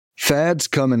Fads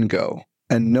come and go,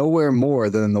 and nowhere more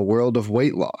than in the world of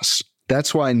weight loss.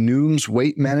 That's why Noom's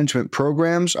weight management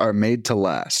programs are made to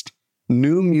last.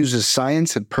 Noom uses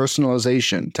science and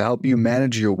personalization to help you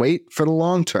manage your weight for the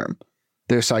long term.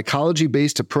 Their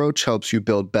psychology-based approach helps you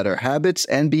build better habits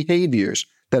and behaviors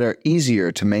that are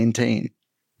easier to maintain.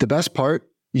 The best part?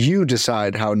 You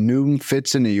decide how Noom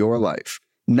fits into your life,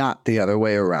 not the other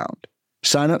way around.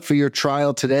 Sign up for your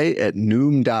trial today at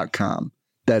Noom.com.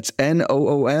 That's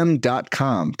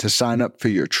Noom.com to sign up for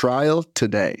your trial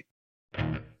today.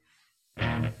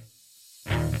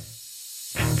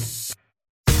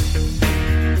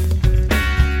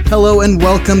 Hello and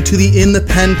welcome to the In the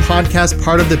Pen podcast,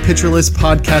 part of the Pitcher List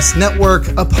Podcast Network,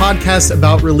 a podcast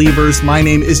about relievers. My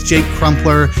name is Jake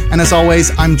Crumpler, and as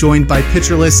always, I'm joined by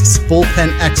Pitcher List's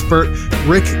bullpen expert,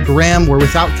 Rick Graham. We're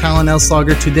without Callan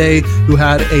Elslager today, who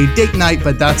had a date night,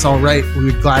 but that's all right.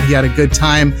 We're glad he had a good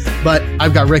time. But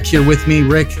I've got Rick here with me.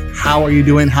 Rick, how are you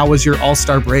doing? How was your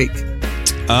All-Star break?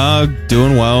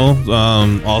 Doing well.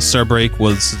 All-Star break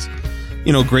was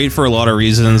great for a lot of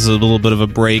reasons. A little bit of a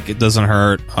break. It doesn't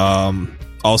hurt.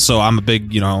 Also, I'm a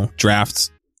big, draft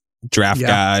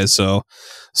guy. So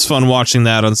it's fun watching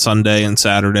that on Sunday and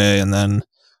Saturday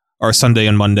or Sunday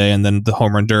and Monday. And then the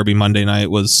Home Run Derby Monday night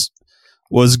was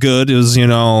good. It was,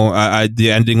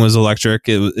 the ending was electric.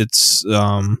 It's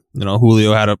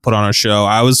Julio had to put on a show.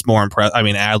 I was more impressed. I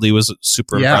mean, Adley was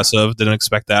super impressive. Didn't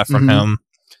expect that from him.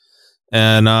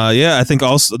 And I think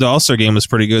also the All-Star game was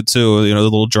pretty good too. The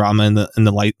little drama in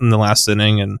the last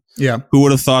inning, and who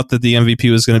would have thought that the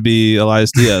MVP was going to be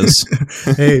Elias Diaz?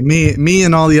 Hey, me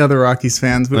and all the other Rockies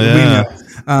fans. We know.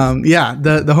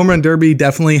 The Home Run Derby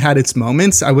definitely had its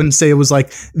moments. I wouldn't say it was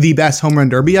like the best Home Run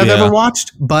Derby I've ever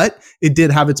watched, but it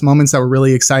did have its moments that were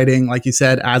really exciting. Like you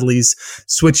said, Adley's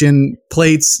switching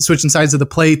sides of the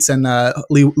plates, and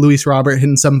Luis Robert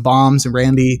hitting some bombs, and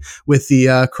Randy with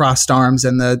the crossed arms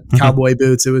and the cowboy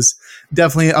boots. It was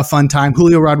definitely a fun time.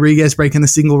 Julio Rodriguez breaking the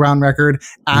single round record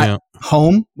at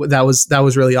home. That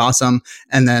was really awesome.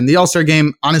 And then the All-Star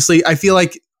game, honestly, I feel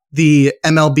like the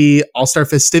MLB All-Star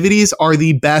festivities are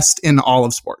the best in all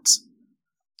of sports.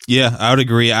 Yeah, I would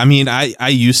agree. I mean, I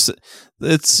used to,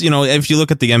 it's, if you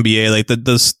look at the NBA, like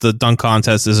the dunk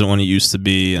contest isn't what it used to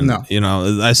be. And,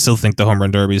 I still think the Home Run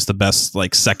Derby is the best,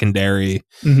 like, secondary.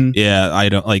 I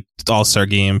don't like All-Star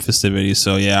game festivities.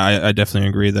 So I definitely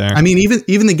agree there. I mean,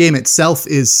 even the game itself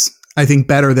is, I think,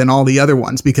 better than all the other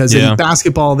ones, because in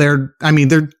basketball, they're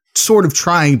sort of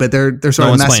trying, but they're sort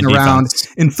of messing around.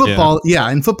 In football,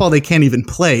 in football they can't even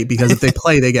play, because if they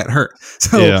play, they get hurt.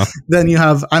 So then you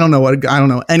have, I don't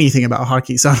know anything about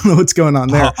hockey, so I don't know what's going on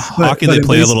there. Hockey, they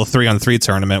play a little 3-on-3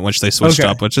 tournament, which they switched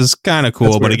up, which is kind of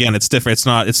cool. But again, it's different. It's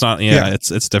not.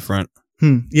 It's different.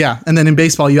 Yeah, and then in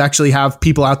baseball, you actually have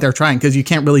people out there trying, because you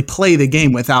can't really play the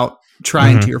game without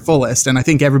trying to your fullest. And I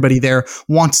think everybody there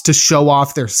wants to show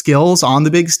off their skills on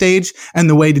the big stage. And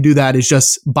the way to do that is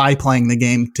just by playing the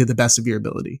game to the best of your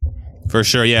ability. For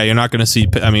sure. Yeah. You're not going to see,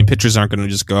 pitchers aren't going to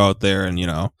just go out there and,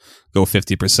 go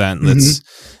 50%.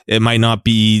 It might not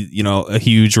be, a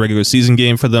huge regular season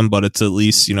game for them, but it's at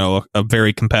least, a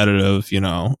very competitive,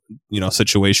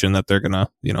 situation that they're going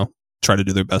to, try to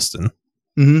do their best in.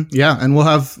 Yeah. And we'll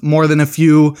have more than a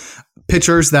few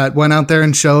pitchers that went out there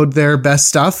and showed their best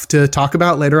stuff to talk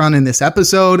about later on in this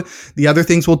episode. The other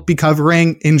things we'll be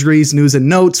covering: injuries, news, and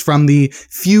notes from the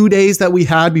few days that we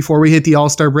had before we hit the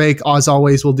All-Star break. As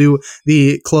always, we'll do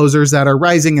the closers that are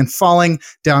rising and falling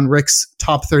down Rick's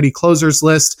top 30 closers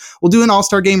list. We'll do an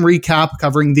All-Star game recap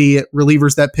covering the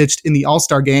relievers that pitched in the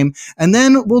All-Star game. And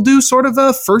then we'll do sort of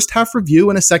a first half review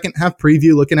and a second half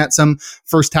preview, looking at some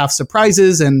first half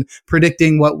surprises and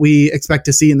predicting what we expect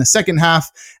to see in the second half.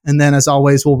 And then, as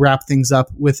always, we'll wrap things up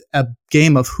with a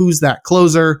game of Who's That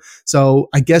Closer. So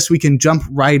I guess we can jump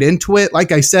right into it.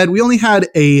 Like I said, we only had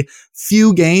a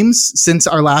few games since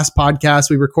our last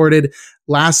podcast. We recorded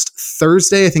last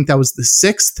Thursday. I think that was the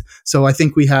 6th. So I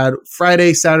think we had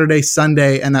Friday, Saturday,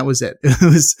 Sunday, and that was it.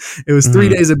 It was 3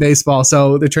 days of baseball.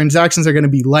 So the transactions are going to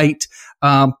be light,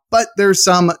 but there's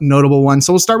some notable ones.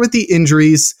 So we'll start with the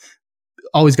injuries.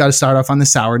 Always got to start off on the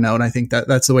sour note. I think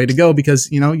that's the way to go, because,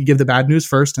 you give the bad news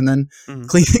first and then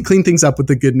clean things up with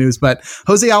the good news. But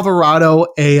Jose Alvarado,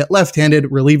 a left-handed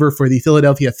reliever for the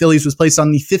Philadelphia Phillies, was placed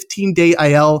on the 15-day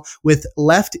IL with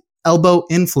left elbow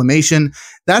inflammation.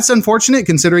 That's unfortunate,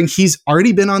 considering he's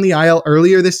already been on the IL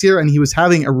earlier this year and he was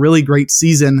having a really great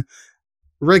season.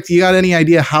 Rick, you got any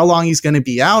idea how long he's going to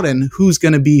be out and who's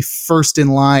going to be first in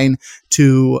line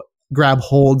to grab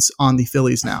holds on the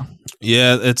Phillies now?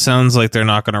 Yeah, it sounds like they're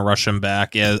not going to rush him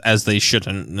back, as they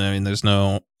shouldn't. I mean, there's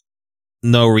no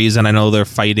no reason. I know they're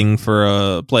fighting for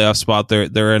a playoff spot.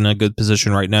 They're in a good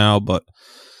position right now, but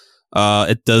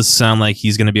it does sound like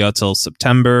he's going to be out till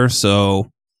September.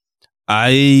 So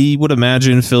I would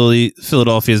imagine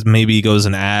Philadelphia maybe goes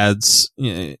and adds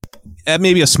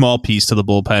maybe a small piece to the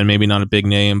bullpen, maybe not a big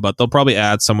name, but they'll probably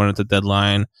add someone at the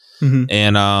deadline. Mm-hmm.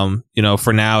 And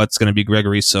for now it's going to be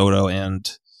Gregory Soto and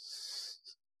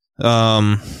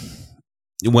Sir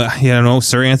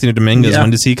Anthony Dominguez.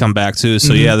 When does he come back too?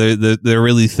 So they're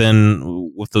really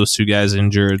thin with those two guys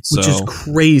injured, which is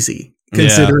crazy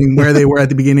considering where they were at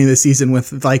the beginning of the season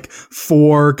with like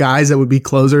 4 guys that would be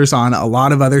closers on a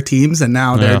lot of other teams, and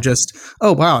now they're just,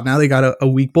 oh wow, now they got a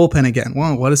weak bullpen again.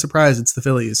 Wow, what a surprise. It's the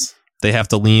Phillies. They have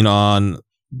to lean on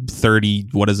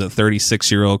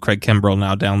 36-year-old Craig Kimbrell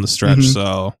now down the stretch.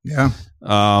 So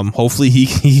hopefully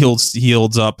he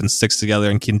holds up and sticks together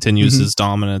and continues his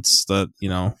dominance that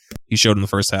he showed in the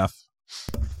first half.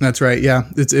 That's right. Yeah,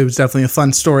 it was definitely a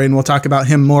fun story, and we'll talk about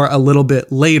him more a little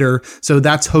bit later. So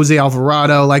that's Jose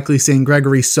Alvarado, likely seeing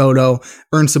Gregory Soto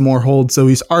earn some more hold. So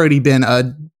he's already been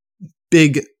a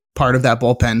big part of that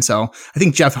bullpen. So I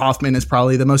think Jeff Hoffman is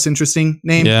probably the most interesting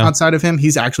name outside of him.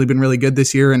 He's actually been really good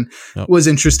this year and was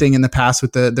interesting in the past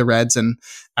with the Reds and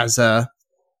as a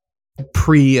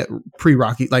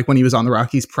pre-Rocky, like when he was on the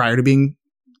Rockies prior to being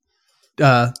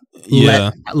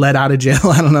let out of jail.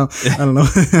 I don't know. I don't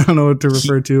know what to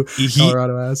refer to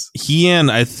Colorado as. He and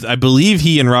I believe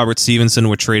he and Robert Stevenson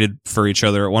were traded for each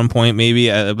other at one point, maybe,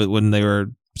 but when they were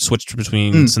switched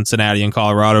between Cincinnati and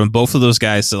Colorado, and both of those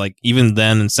guys, so like even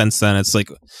then and since then, it's like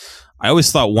I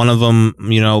always thought one of them,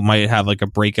 might have like a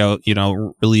breakout,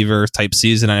 reliever type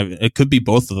season. It could be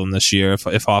both of them this year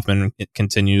if Hoffman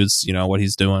continues, what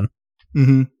he's doing.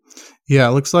 Mm-hmm. Yeah,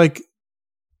 it looks like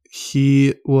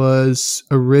he was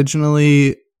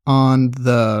originally on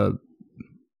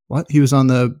he was on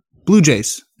the Blue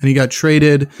Jays, and he got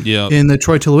traded in the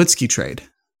Troy Tulowitzki trade.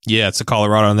 Yeah, it's a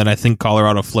Colorado, and then I think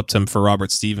Colorado flipped him for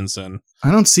Robert Stevenson. I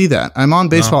don't see that. I'm on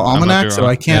Baseball Almanac, so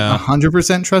I can't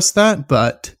 100% trust that,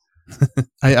 but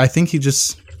I think he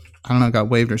just, got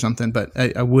waived or something, but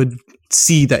I would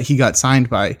see that he got signed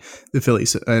by the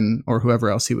Phillies or whoever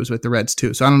else he was with, the Reds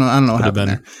too. So I don't know what happened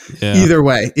there. Yeah. Either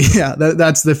way,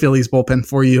 that's the Phillies bullpen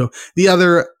for you. The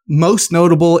other most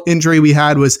notable injury we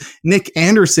had was Nick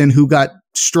Anderson, who got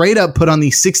straight up put on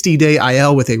the 60-day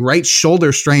IL with a right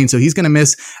shoulder strain. So he's going to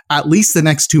miss at least the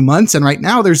next 2 months. And right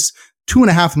now there's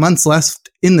 2.5 months left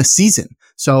in the season.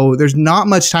 So there's not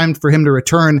much time for him to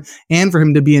return and for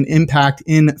him to be an impact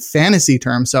in fantasy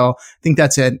terms. So I think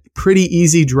that's a pretty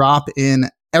easy drop in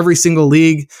every single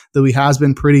league, though he has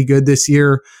been pretty good this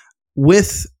year.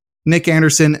 With Nick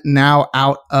Anderson now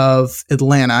out of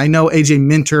Atlanta, I know AJ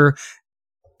Minter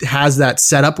has that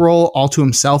setup role all to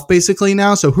himself basically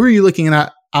now. So who are you looking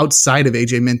at outside of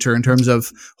AJ Minter in terms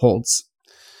of holds?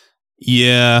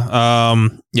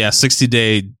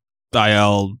 60-day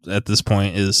IL at this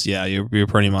point is you're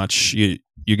pretty much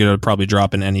you're gonna probably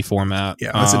drop in any format.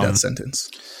 That's a death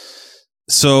sentence.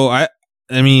 So I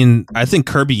think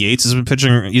Kirby Yates has been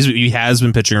pitching. He has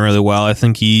been pitching really well. I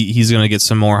think he's gonna get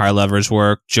some more high leverage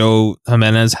work. Joe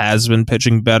Jimenez has been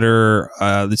pitching better.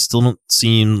 They still don't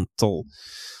seem to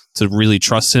really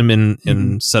trust him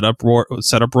in setup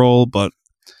role, but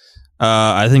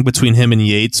I think between him and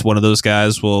Yates, one of those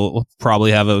guys will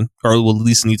probably have will at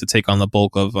least need to take on the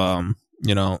bulk of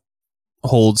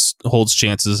holds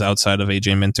chances outside of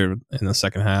AJ Minter in the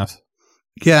second half.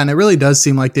 Yeah, and it really does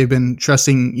seem like they've been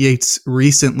trusting Yates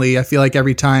recently. I feel like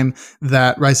every time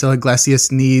that Raisel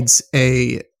Iglesias needs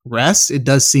a rest, it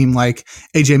does seem like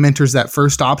AJ Minter's that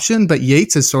first option, but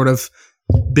Yates has sort of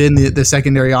been the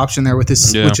secondary option there with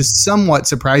this, which is somewhat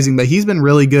surprising, but he's been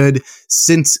really good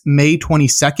since May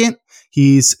 22nd.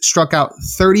 He's struck out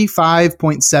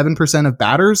 35.7% of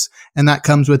batters, and that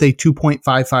comes with a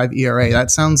 2.55 ERA.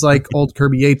 That sounds like old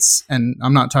Kirby Yates, and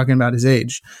I'm not talking about his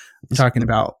age. I'm talking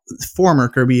about former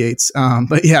Kirby Yates.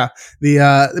 But yeah,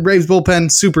 the Braves bullpen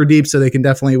super deep, so they can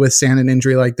definitely withstand an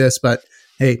injury like this. But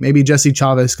hey, maybe Jesse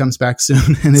Chavez comes back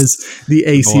soon and is the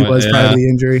ace he was prior to the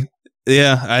injury.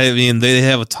 Yeah, I mean, they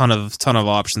have a ton of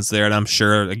options there, and I'm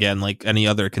sure, again, like any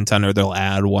other contender, they'll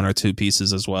add one or two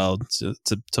pieces as well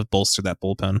to bolster that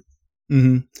bullpen.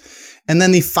 Mm-hmm. And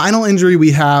then the final injury we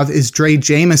have is Dre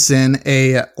Jameson,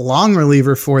 a long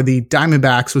reliever for the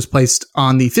Diamondbacks, was placed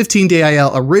on the 15-day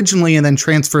IL originally and then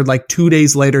transferred like 2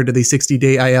 days later to the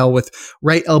 60-day IL with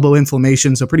right elbow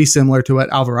inflammation, so pretty similar to what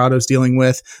Alvarado's dealing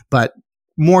with, but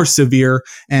more severe.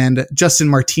 And Justin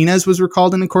Martinez was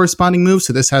recalled in a corresponding move.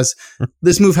 So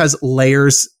this move has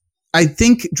layers. I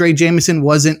think Dre Jameson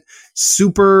wasn't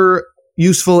super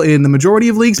useful in the majority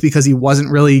of leagues because he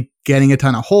wasn't really getting a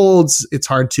ton of holds. It's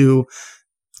hard to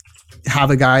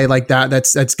have a guy like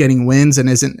that's getting wins and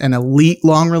isn't an elite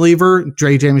long reliever.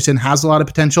 Dre Jameson has a lot of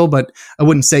potential, but I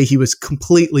wouldn't say he was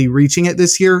completely reaching it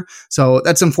this year. So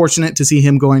that's unfortunate to see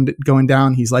him going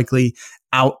down. He's likely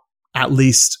out at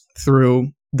least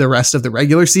through the rest of the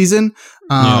regular season.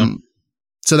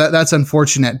 So that's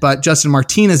unfortunate, but Justin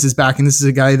Martinez is back. And this is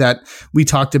a guy that we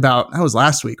talked about. That was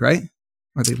last week, right?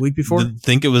 Or the week before? I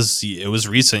think it was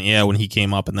recent, when he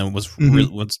came up and then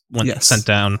went sent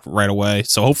down right away.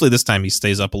 So hopefully this time he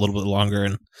stays up a little bit longer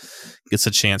and gets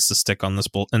a chance to stick on this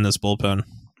bullpen.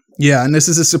 Yeah, and this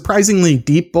is a surprisingly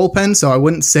deep bullpen, so I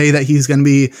wouldn't say that he's going to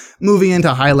be moving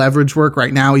into high leverage work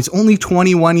right now. He's only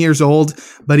 21 years old,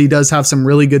 but he does have some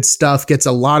really good stuff, gets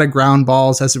a lot of ground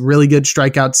balls, has really good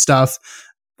strikeout stuff,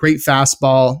 great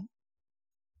fastball,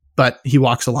 but he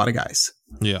walks a lot of guys.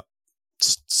 Yeah.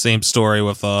 Same story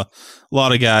with a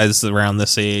lot of guys around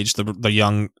this age, the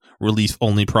young relief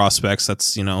only prospects.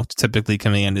 That's, typically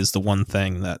command is the one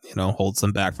thing that, holds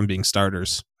them back from being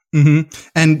starters. Mm-hmm.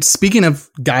 And speaking of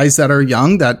guys that are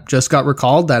young that just got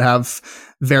recalled that have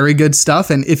very good stuff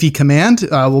and iffy command,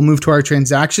 we'll move to our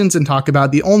transactions and talk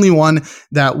about the only one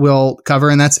that we'll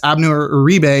cover, and that's Abner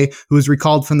Uribe, who was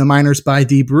recalled from the minors by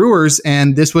the Brewers.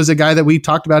 And this was a guy that we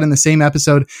talked about in the same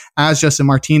episode as Justin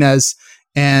Martinez.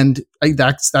 And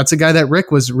that's a guy that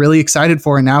Rick was really excited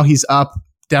for. And now he's up.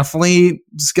 Definitely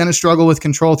is going to struggle with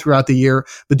control throughout the year.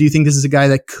 But do you think this is a guy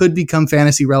that could become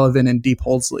fantasy relevant in deep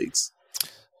holds leagues?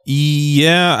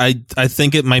 Yeah, I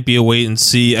think it might be a wait and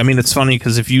see. I mean, it's funny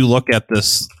because if you look at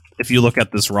this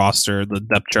roster, the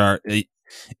depth chart,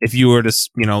 if you were to,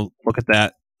 look at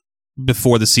that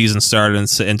before the season started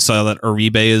and saw that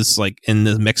Uribe is like in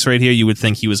the mix right here, you would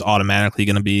think he was automatically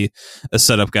going to be a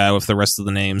setup guy with the rest of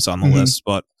the names on the list.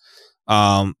 But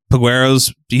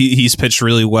Peguero's he's pitched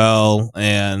really well,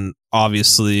 and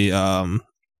obviously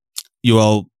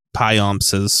Yoel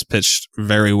Payamps has pitched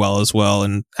very well as well,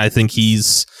 and I think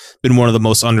he's been one of the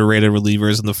most underrated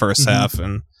relievers in the first half.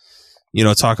 And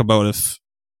talk about if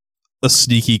a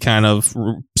sneaky kind of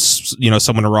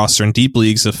someone to roster in deep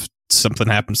leagues if something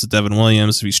happens to Devin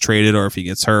Williams, if he's traded or if he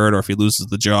gets hurt or if he loses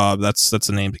the job, that's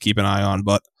a name to keep an eye on.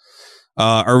 But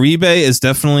Uribe is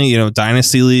definitely,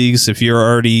 dynasty leagues. If you're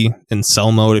already in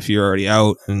sell mode, if you're already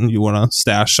out and you want to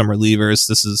stash some relievers,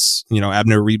 this is,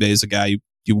 Abner Uribe is a guy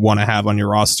you want to have on your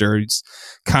roster. He's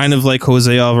kind of like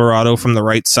Jose Alvarado from the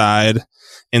right side,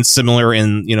 and similar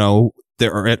in,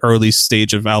 the early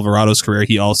stage of Alvarado's career,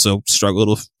 he also struggled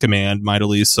with command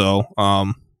mightily. So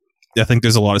I think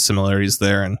there's a lot of similarities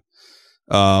there, and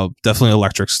definitely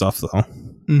electric stuff though.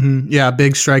 Mm-hmm. Yeah,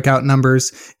 big strikeout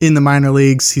numbers in the minor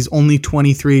leagues. He's only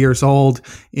 23 years old,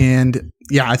 and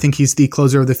I think he's the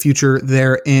closer of the future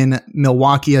there in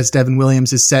Milwaukee, as Devin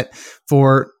Williams is set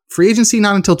for free agency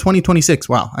not until 2026.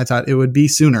 Wow, I thought it would be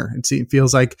sooner. It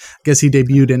feels like, I guess he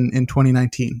debuted in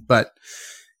 2019, but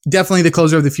definitely the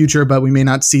closer of the future, but we may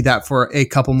not see that for a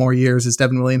couple more years, as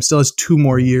Devin Williams still has 2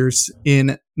 more years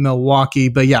in Milwaukee.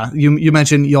 But you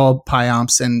mentioned Yoel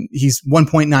Payamps, and he's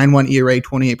 1.91 ERA,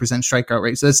 28% strikeout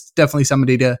rate. So that's definitely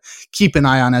somebody to keep an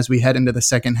eye on as we head into the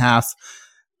second half.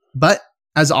 But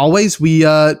as always, we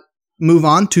move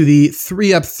on to the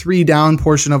 3 up, 3 down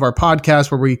portion of our podcast,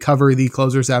 where we cover the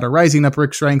closers that are rising up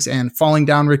Rick's ranks and falling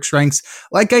down Rick's ranks.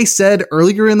 Like I said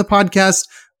earlier in the podcast,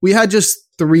 we had just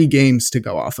 3 games to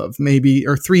go off of, maybe,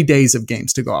 or 3 days of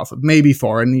games to go off of, maybe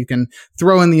 4. And you can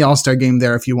throw in the All-Star game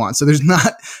there if you want. So there's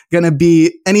not going to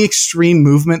be any extreme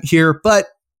movement here, but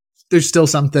there's still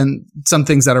some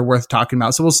things that are worth talking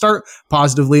about. So we'll start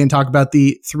positively and talk about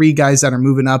the 3 guys that are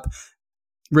moving up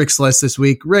Rick's list this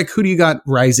week. Rick, who do you got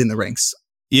rising the ranks?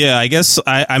 Yeah, I guess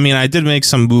I did make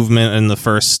some movement in the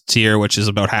first tier, which is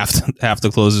about half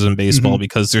the closers in baseball,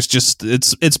 because there's just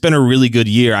it's been a really good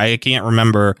year. I can't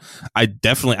remember. I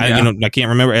can't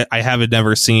remember. I haven't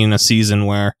never seen a season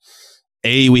where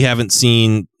we haven't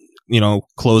seen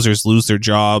closers lose their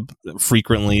job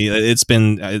frequently. It's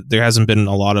been there hasn't been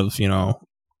a lot of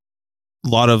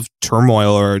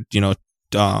turmoil or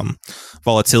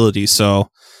volatility. So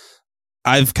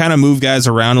I've kind of moved guys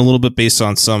around a little bit based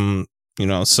on some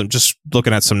just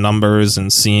looking at some numbers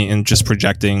and seeing and just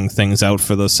projecting things out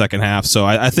for the second half. So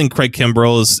I think Craig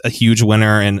Kimbrell is a huge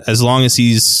winner, and as long as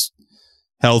he's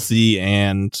healthy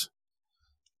and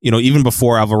even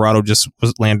before Alvarado just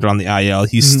was landed on the IL,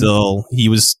 he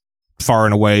was far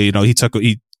and away.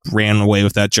 He ran away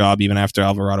with that job even after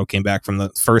Alvarado came back from the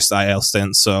first IL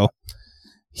stint. So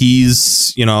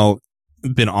he's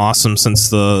been awesome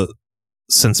since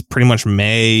pretty much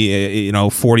May,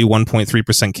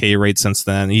 41.3% K rate since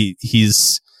then.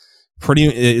 He's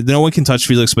no one can touch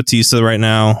Felix Bautista right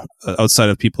now, outside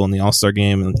of people in the All-Star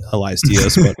game and Elias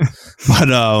Diaz.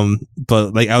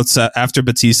 but like outside after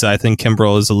Bautista, I think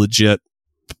Kimbrel is a legit,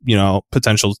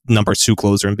 potential number 2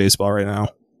 closer in baseball right now.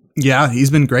 Yeah, he's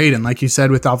been great. And like you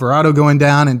said, with Alvarado going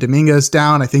down and Dominguez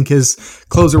down, I think his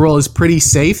closer role is pretty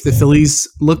safe. The Phillies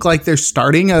look like they're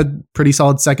starting a pretty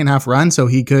solid second half run, so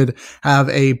he could have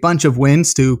a bunch of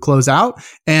wins to close out.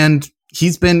 And he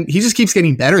just keeps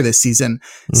getting better this season.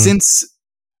 Since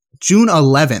June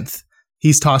 11th,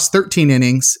 he's tossed 13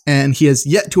 innings and he has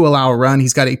yet to allow a run.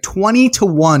 He's got a 20-1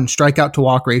 strikeout to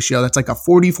walk ratio. That's like a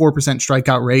 44%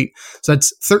 strikeout rate. So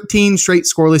that's 13 straight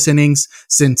scoreless innings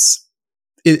since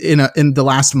in the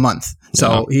last month.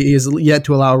 So he is yet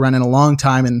to allow a run in a long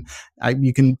time. And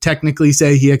you can technically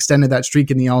say he extended that streak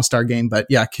in the All-Star game. But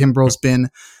yeah, Kimbrel's been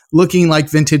looking like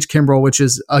vintage Kimbrel, which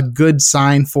is a good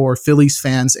sign for Phillies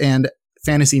fans and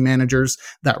fantasy managers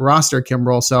that roster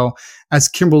Kimbrel. So as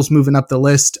Kimbrel's moving up the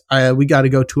list, we got to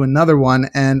go to another one.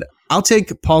 And I'll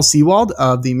take Paul Sewald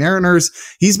of the Mariners.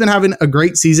 He's been having a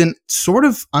great season, sort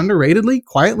of underratedly,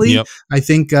 quietly. Yep. I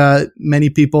think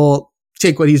many people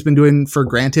take what he's been doing for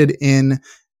granted in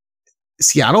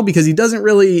Seattle because he doesn't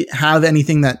really have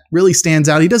anything that really stands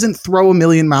out. He doesn't throw a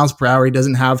million miles per hour. He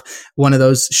doesn't have one of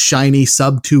those shiny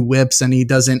sub-2 whips, and he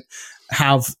doesn't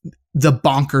have the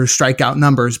bonkers strikeout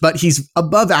numbers, but he's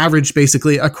above average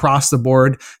basically across the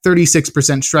board. 36%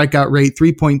 strikeout rate,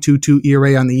 3.22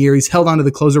 ERA on the year. He's held onto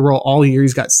the closer role all year.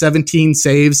 He's got 17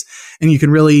 saves, and you can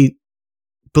really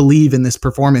believe in this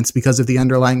performance because of the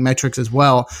underlying metrics as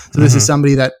well. So this is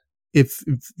somebody that if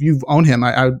you own him,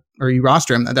 or you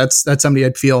roster him, that's somebody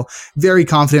I'd feel very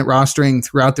confident rostering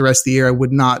throughout the rest of the year. I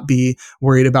would not be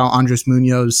worried about Andres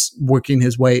Munoz working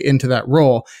his way into that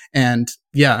role. And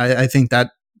yeah, I think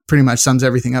that pretty much sums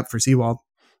everything up for Sewald.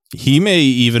 He may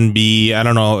even be, I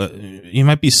don't know, he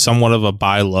might be somewhat of a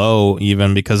buy low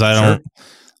even because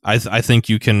I think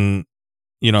you can,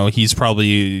 he's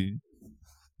probably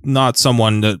not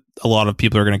someone that a lot of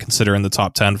people are going to consider in the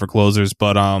top 10 for closers,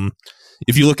 but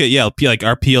if you look at like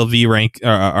our PLV rank,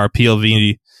 our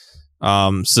PLV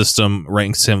system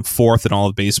ranks him 4th in all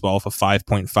of baseball with a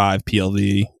 5.5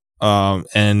 PLV,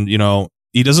 and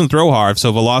he doesn't throw hard,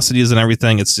 so velocity isn't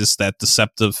everything. It's just that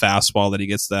deceptive fastball that he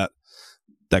gets that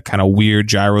kind of weird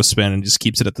gyro spin and just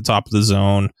keeps it at the top of the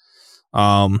zone.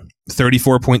 34.2%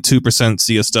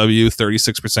 CSW,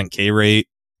 36% K rate,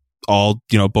 all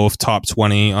both top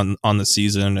 20 on the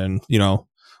season, and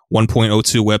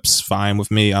 1.02 whips, fine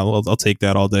with me. I'll take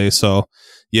that all day. So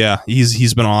yeah,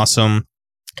 he's been awesome.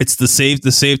 It's the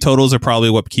save totals are probably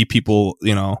what keep people,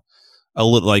 a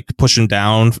little like pushing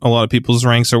down a lot of people's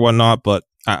ranks or whatnot, but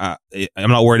I'm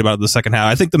not worried about the second half.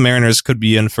 I think the Mariners could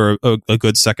be in for a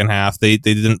good second half. They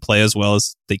didn't play as well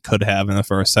as they could have in the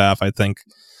first half. I think,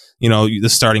 the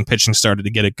starting pitching started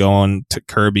to get it going. To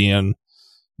Kirby and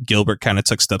Gilbert kind of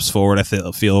took steps forward, I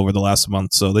feel, over the last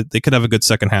month. So they could have a good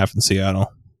second half in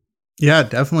Seattle. Yeah,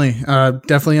 definitely.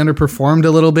 Definitely underperformed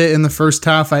a little bit in the first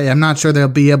half. I'm not sure they'll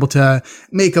be able to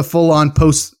make a full-on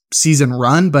postseason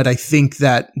run, but I think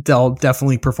that they'll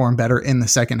definitely perform better in the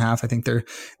second half. I think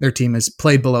their team has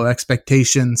played below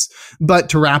expectations. But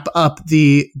to wrap up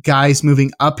the guys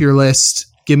moving up your list,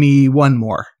 give me one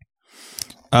more.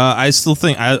 I still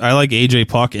think I like AJ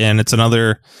Puck, and it's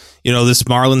another, this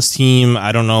Marlins team.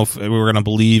 I don't know if we were going to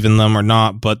believe in them or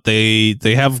not, but they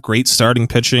have great starting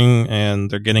pitching, and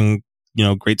they're getting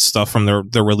great stuff from their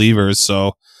relievers.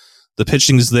 So the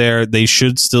pitching's there. They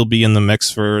should still be in the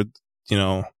mix for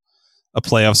a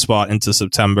playoff spot into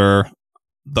September.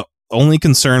 The only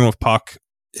concern with Puck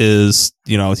is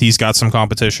he's got some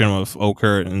competition with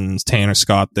Okert and Tanner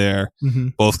Scott there. Mm-hmm.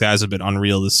 Both guys have been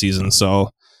unreal this season. So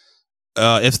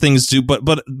if things do,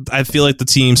 but I feel like the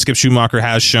team, Skip Schumacher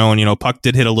has shown, Puck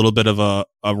did hit a little bit of a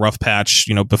rough patch,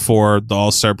 before the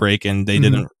All-Star break, and they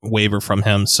didn't waver from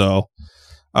him. So,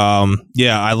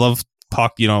 I love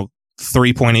Puck,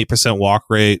 3.8% walk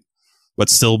rate, but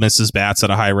still misses bats at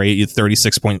a high rate,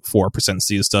 36.4%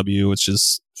 CSW, which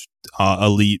is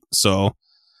elite. So,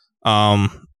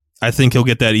 I think he'll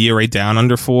get that ERA down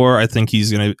under 4. I think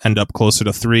he's going to end up closer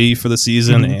to 3 for the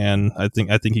season, and I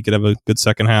think he could have a good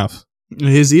second half.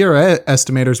 His ERA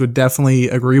estimators would definitely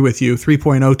agree with you.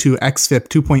 3.02 xFIP,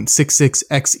 2.66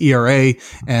 xERA,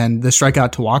 and the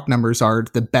strikeout to walk numbers are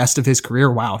the best of his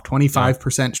career. Wow, 25%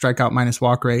 strikeout minus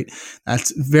walk rate.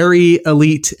 That's very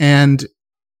elite, and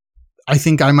I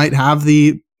think I might have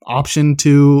the option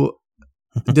to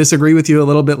disagree with you a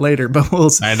little bit later, but we'll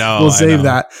save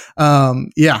that.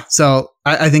 So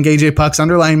I think AJ Puck's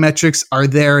underlying metrics are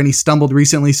there, and he stumbled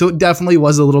recently, so it definitely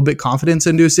was a little bit confidence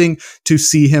inducing to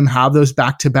see him have those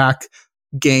back-to-back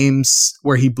games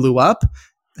where he blew up,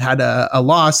 had a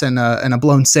loss and a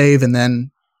blown save, and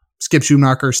then Skip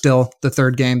Schumacher still the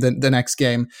third game, the next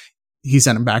game, he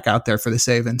sent him back out there for the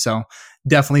save. And so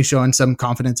definitely showing some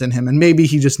confidence in him. And maybe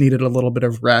he just needed a little bit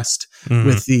of rest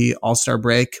with the All-Star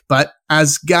break. But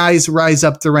as guys rise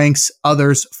up the ranks,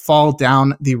 others fall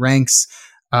down the ranks.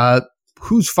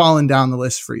 Who's fallen down the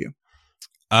list for you?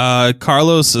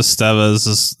 Carlos Estevez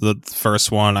is the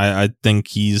first one. I think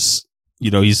he's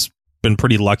been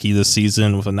pretty lucky this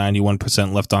season with a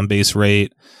 91% left on base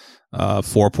rate,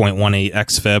 4.18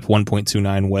 xFIP,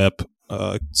 1.29 WHIP.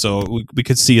 So we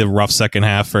could see a rough second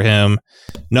half for him.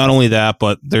 Not only that,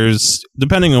 but there's,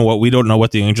 depending on we don't know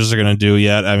what the Angels are going to do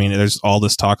yet. I mean, there's all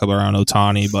this talk around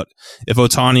Ohtani, but if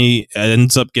Ohtani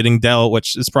ends up getting dealt,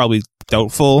 which is probably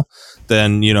doubtful,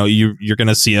 then, you're going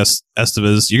to see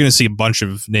Estevez. You're going to see a bunch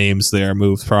of names there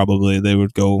moved. Probably they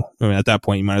would go. I mean, at that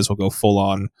point, you might as well go full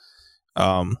on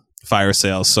fire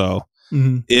sale. So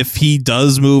if he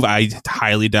does move, I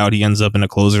highly doubt he ends up in a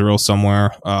closer role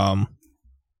somewhere.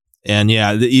 And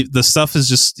yeah, the stuff is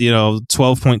just,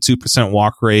 12.2%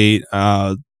 walk rate,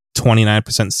 29%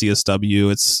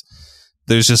 CSW.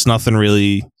 There's just nothing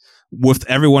really with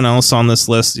everyone else on this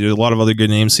list. A lot of other good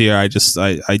names here. I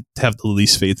have the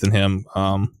least faith in him,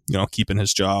 keeping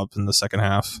his job in the second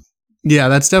half. Yeah,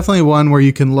 that's definitely one where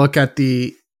you can look at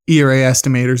the ERA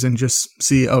estimators and just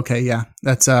see, okay, yeah,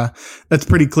 that's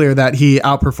pretty clear that he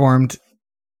outperformed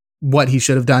what he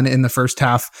should have done in the first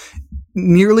half.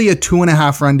 Nearly a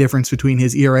 2.5 run difference between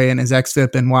his ERA and his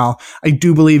xFIP. And while I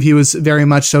do believe he was very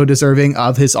much so deserving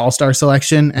of his All-Star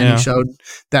selection, and he showed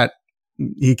that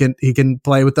he can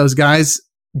play with those guys,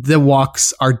 the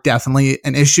walks are definitely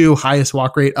an issue. Highest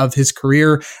walk rate of his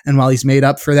career. And while he's made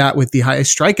up for that with the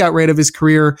highest strikeout rate of his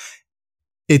career,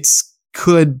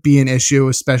 could be an issue,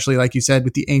 especially like you said,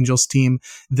 with the Angels team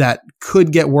that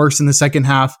could get worse in the second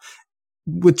half.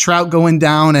 With Trout going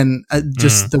down and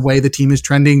just the way the team is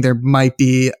trending, there might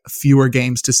be fewer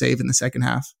games to save in the second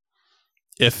half.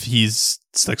 If he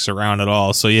sticks around at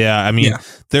all. So yeah, I mean,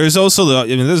 there's also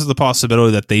there's the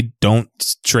possibility that they don't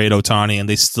trade Ohtani and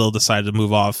they still decide to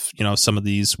move off, some of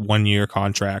these 1-year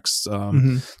contracts,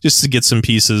 just to get some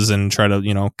pieces and try to,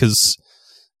 because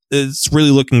it's really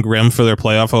looking grim for their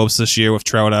playoff hopes this year with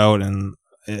Trout out, and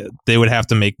they would have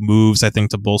to make moves, I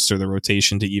think, to bolster the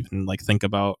rotation to even think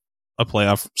about a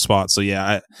playoff spot. So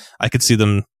yeah, I could see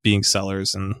them being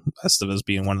sellers and Estevez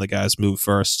being one of the guys move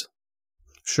first.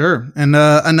 Sure. And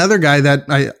another guy that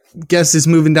I guess is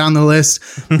moving down the list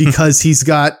because he's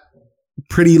got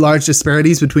pretty large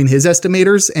disparities between his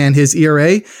estimators and his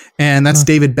ERA, and that's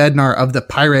David Bednar of the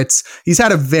Pirates. He's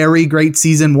had a very great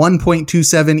season,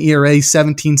 1.27 ERA,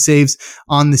 17 saves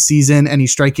on the season, and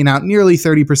he's striking out nearly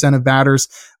 30% of batters.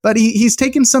 But he's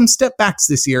taken some step backs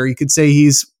this year. You could say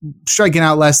he's striking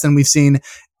out less than we've seen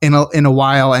in a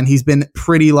while, and he's been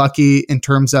pretty lucky in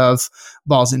terms of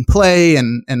balls in play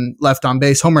and left on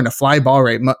base, homer and a fly ball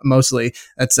rate mostly.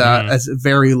 That's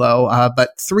very low, but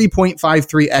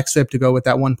 3.53 xFIP to go with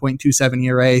that 1.27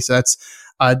 ERA. So that's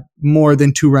more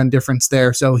than 2-run difference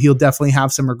there. So he'll definitely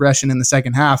have some regression in the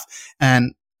second half.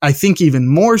 And I think even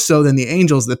more so than the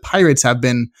Angels, the Pirates have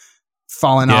been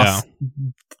falling off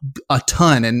a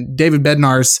ton. And David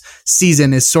Bednar's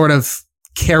season is sort of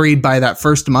carried by that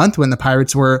first month when the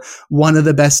Pirates were one of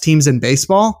the best teams in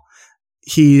baseball.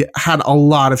 He had a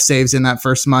lot of saves in that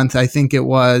first month. I think it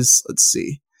was,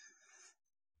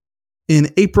 in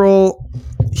April,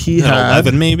 he had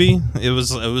 11 maybe. It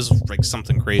was like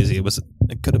something crazy.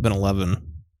 It could have been 11.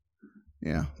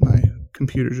 Yeah, my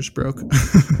computer just broke.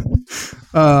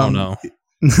 Oh no.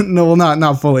 No, well,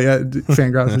 not fully.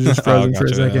 Fangraphs was just frozen for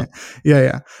a second.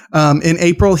 Yeah. In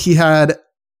April, he had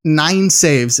 9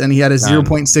 saves, and he had a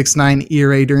 0.69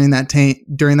 ERA during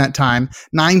that time.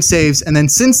 9 saves, and then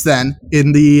since then,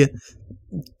 in the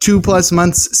 2+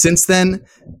 months since then,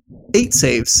 8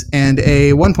 saves and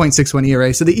a 1.61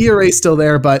 ERA. So the ERA is still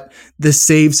there, but the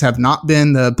saves have not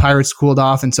been. The Pirates cooled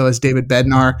off, and so has David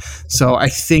Bednar. So I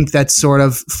think that's sort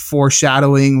of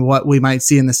foreshadowing what we might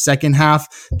see in the second half,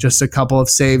 just a couple of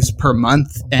saves per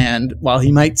month. And while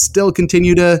he might still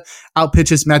continue to outpitch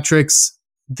his metrics,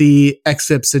 the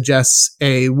xFIP suggests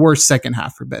a worse second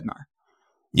half for Bednar.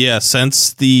 Yeah,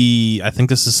 since the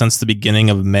beginning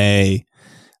of May,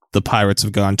 the Pirates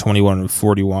have gone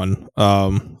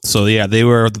 21-41. So yeah, they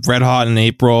were red hot in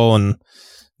April, and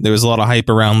there was a lot of hype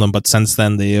around them. But since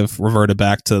then, they have reverted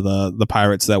back to the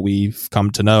Pirates that we've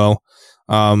come to know.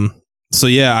 So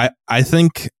yeah, I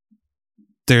think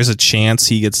there's a chance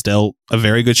he gets dealt, a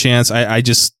very good chance. I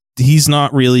just he's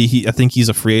not really, I think he's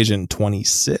a free agent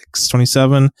 26,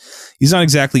 27. He's not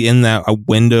exactly in that a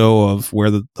window of where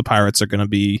the Pirates are going to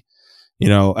be,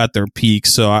 at their peak.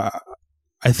 So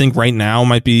I think right now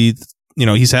might be,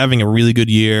 he's having a really good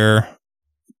year.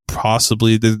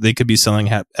 Possibly they could be selling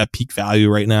at peak value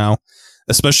right now,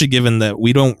 especially given that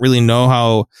we don't really know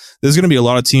how there's going to be a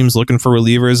lot of teams looking for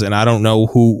relievers, and I don't know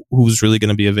who's really going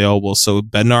to be available. So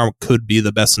Bednar could be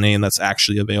the best name that's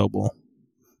actually available.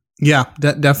 Yeah,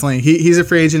 definitely. He's a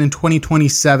free agent in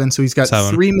 2027, so he's got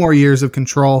 3 more years of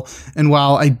control. And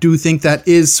while I do think that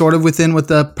is sort of within what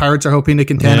the Pirates are hoping to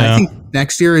contend, I think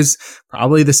next year is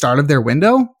probably the start of their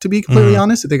window, to be completely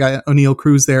honest. They got O'Neill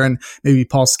Cruz there, and maybe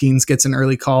Paul Skeens gets an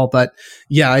early call. But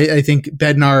yeah, I think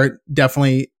Bednar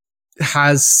definitely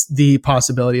has the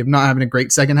possibility of not having a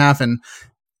great second half, and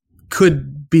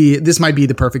this might be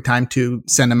the perfect time to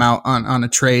send him out on a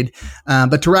trade.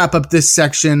 But to wrap up this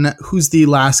section, who's the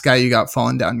last guy you got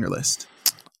falling down your list?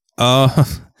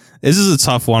 This is a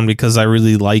tough one because I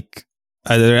really like,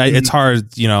 it's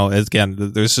hard, again,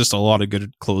 there's just a lot of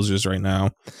good closers right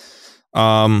now.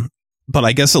 But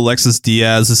I guess Alexis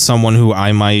Diaz is someone who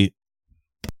I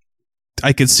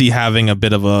could see having a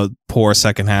bit of a poor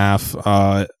second half.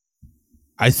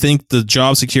 I think the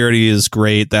job security is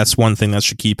great. That's one thing that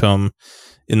should keep him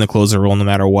in the closer role no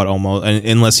matter what, almost,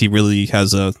 unless he really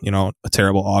has a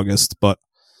terrible August. But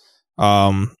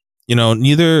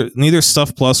neither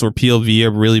Stuff Plus or PLV are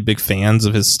really big fans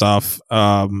of his stuff.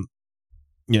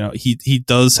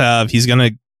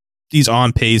 He's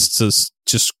on pace to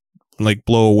just like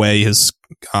blow away his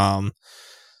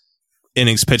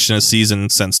innings pitched in a season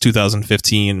since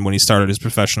 2015 when he started his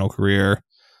professional career.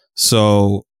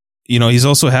 So he's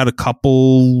also had a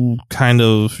couple kind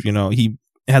of, he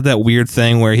had that weird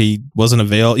thing where he wasn't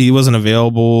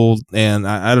available. And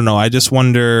I don't know. I just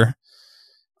wonder,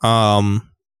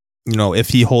 if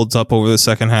he holds up over the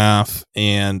second half,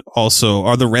 and also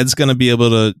are the Reds going to be able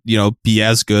to, be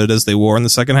as good as they were in the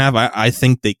second half? I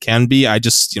think they can be. I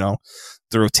just,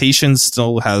 the rotation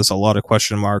still has a lot of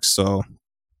question marks. So,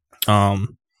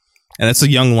 and it's a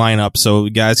young lineup, so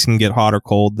guys can get hot or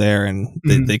cold there, and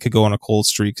they could go on a cold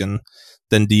streak, and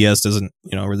then Diaz doesn't,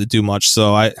 really do much.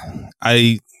 So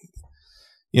he's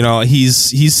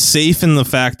safe in the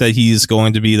fact that he's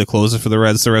going to be the closer for the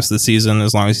Reds the rest of the season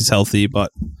as long as he's healthy,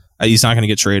 but he's not going to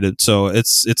get traded. So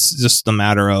it's just a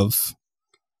matter of,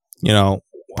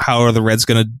 how are the Reds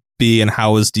going to be, and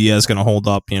how is Diaz going to hold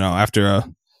up, after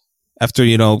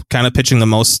kind of pitching the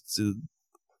most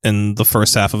in the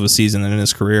first half of a season and in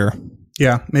his career.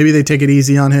 Yeah, maybe they take it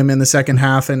easy on him in the second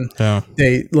half, and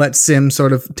they let Sim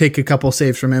sort of take a couple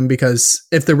saves from him, because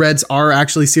if the Reds are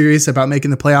actually serious about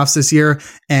making the playoffs this year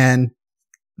and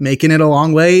making it a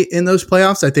long way in those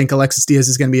playoffs, I think Alexis Diaz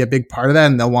is going to be a big part of that,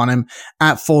 and they'll want him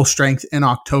at full strength in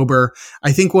October.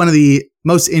 I think one of the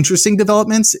most interesting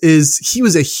developments is he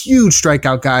was a huge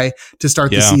strikeout guy to start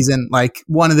the season, like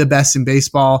one of the best in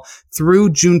baseball.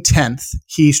 Through June 10th,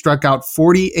 he struck out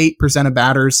 48% of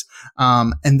batters.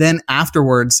 And then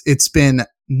afterwards, it's been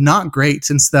not great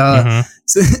since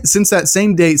since that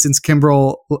same date, since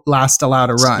Kimbrel last allowed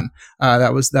a run.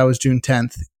 That was June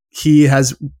 10th. He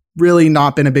has really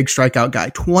not been a big strikeout guy.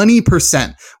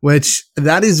 20%, which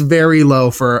that is very low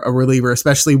for a reliever,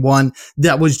 especially one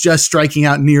that was just striking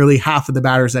out nearly half of the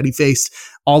batters that he faced,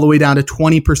 all the way down to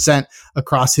 20%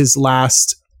 across his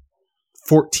last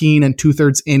 14 and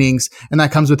 2/3 innings. And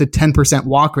that comes with a 10%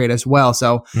 walk rate as well.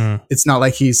 So it's not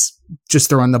like he's just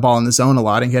throwing the ball in the zone a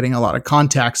lot and getting a lot of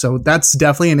contact. So that's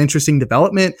definitely an interesting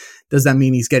development. Does that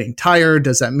mean he's getting tired?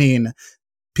 Does that mean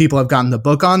people have gotten the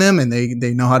book on him and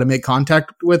they know how to make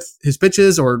contact with his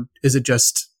pitches? Or is it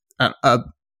just a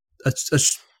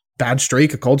bad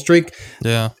streak, a cold streak?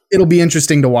 Yeah. It'll be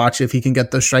interesting to watch if he can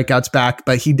get those strikeouts back,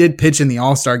 but he did pitch in the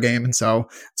All-Star game. And so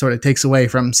it sort of takes away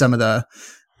from some of the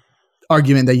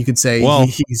argument that you could say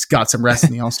he's got some rest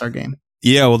in the All-Star game.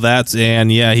 Yeah, well,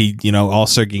 he,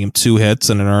 All-Star game, 2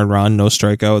 hits and an earned run, no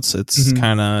strikeouts. It's it's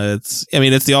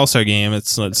the All-Star game.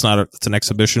 It's an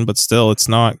exhibition, but still, it's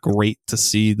not great to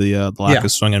see the lack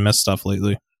of swing and miss stuff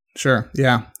lately. Sure.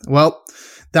 Yeah. Well,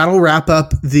 that'll wrap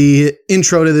up the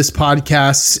intro to this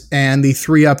podcast and the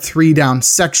 3 up, 3 down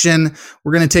section.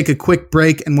 We're going to take a quick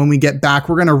break, and when we get back,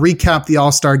 we're going to recap the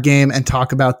All-Star game and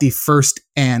talk about the first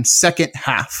and second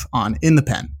half on In the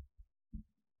Pen.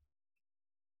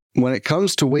 When it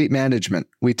comes to weight management,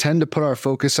 we tend to put our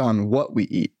focus on what we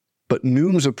eat, but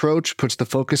Noom's approach puts the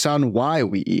focus on why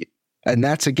we eat, and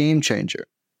that's a game changer.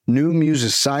 Noom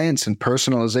uses science and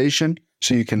personalization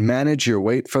so you can manage your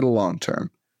weight for the long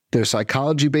term. Their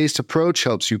psychology-based approach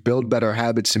helps you build better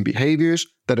habits and behaviors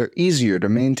that are easier to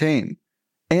maintain.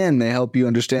 And they help you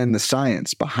understand the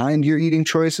science behind your eating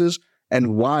choices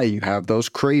and why you have those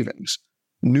cravings.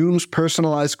 Noom's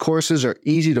personalized courses are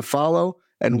easy to follow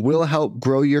and will help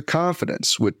grow your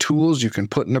confidence with tools you can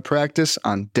put into practice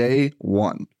on day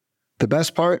one. The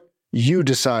best part? You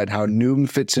decide how Noom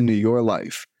fits into your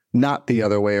life, not the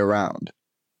other way around.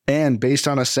 And based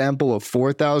on a sample of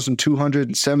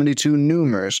 4,272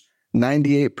 Noomers,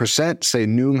 98% say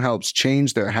Noom helps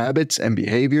change their habits and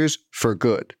behaviors for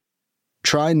good.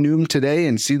 Try Noom today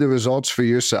and see the results for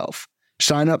yourself.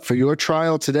 Sign up for your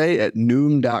trial today at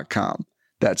Noom.com.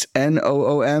 That's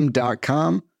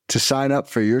Noom.com to sign up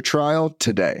for your trial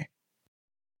today.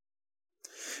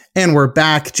 And we're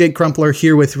back. Jake Crumpler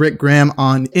here with Rick Graham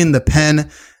on In the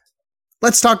Pen.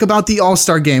 Let's talk about the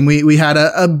All-Star game. We had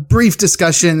a brief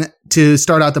discussion to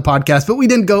start out the podcast, but we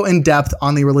didn't go in depth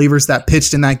on the relievers that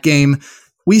pitched in that game.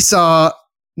 We saw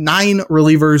 9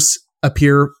 relievers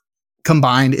appear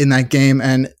combined in that game,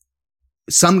 and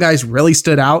some guys really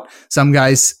stood out. Some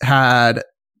guys had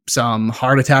some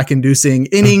heart attack inducing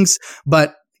innings,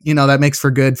 but that makes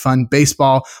for good, fun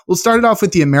baseball. We'll start it off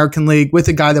with the American League with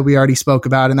a guy that we already spoke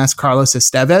about, and that's Carlos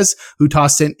Estevez, who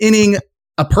tossed an inning,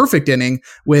 a perfect inning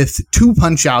with 2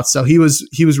 punch outs. So he was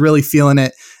really feeling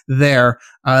it there.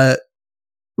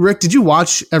 Rick, did you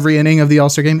watch every inning of the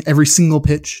All-Star game? Every single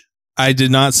pitch? I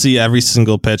did not see every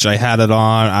single pitch. I had it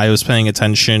on. I was paying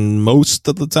attention most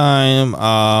of the time.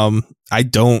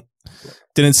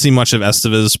 Didn't see much of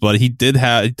Estevez, but he did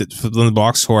have, the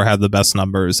box score had the best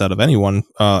numbers out of anyone,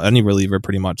 any reliever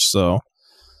pretty much. So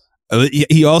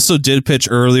he also did pitch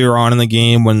earlier on in the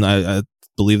game when I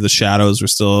believe the shadows were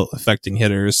still affecting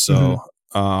hitters. So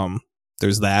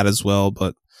there's that as well.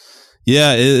 But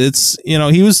yeah, it's,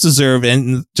 he was deserved.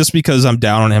 And just because I'm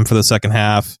down on him for the second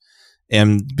half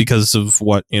and because of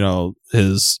what,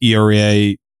 his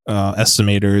ERA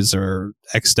estimators or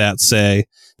XStats say,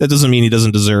 that doesn't mean he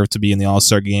doesn't deserve to be in the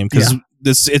All-Star game, because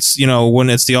it's when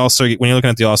it's the All-Star, when you're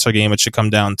looking at the All-Star game, it should come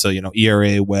down to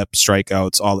ERA, WHIP,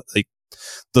 strikeouts, all like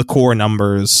the core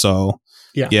numbers. So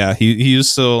he was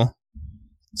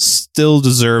still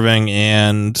deserving.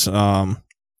 And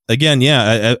again,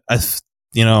 I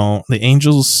the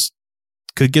Angels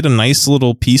could get a nice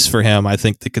little piece for him. I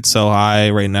think they could sell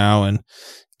high right now and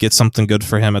get something good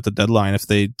for him at the deadline if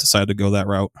they decide to go that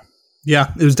route.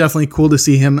 Yeah, it was definitely cool to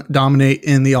see him dominate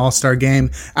in the All-Star game.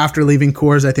 After leaving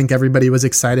Coors, I think everybody was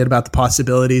excited about the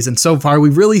possibilities. And so far,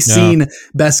 we've really seen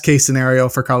best case scenario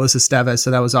for Carlos Estevez.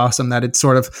 So that was awesome that it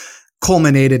sort of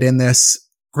culminated in this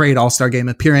great All-Star game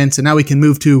appearance. And now we can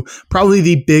move to probably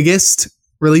the biggest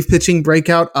relief pitching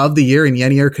breakout of the year in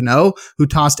Yenier Cano, who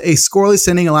tossed a scoreless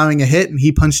inning, allowing a hit, and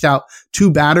he punched out 2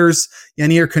 batters.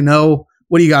 Yenier Cano,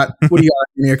 what do you got? What do you got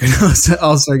in Yenier Cano's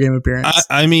All-Star game appearance?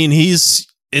 I mean,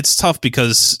 it's tough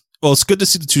because, it's good to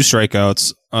see the 2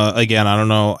 strikeouts. Again, I don't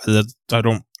know. I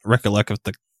don't recollect if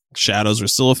the shadows were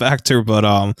still a factor,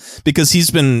 but because he's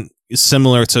been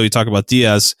similar to, you talk about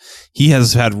Diaz, he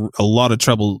has had a lot of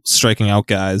trouble striking out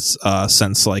guys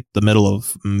since like the middle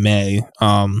of May.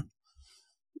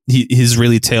 He's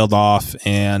really tailed off,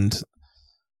 and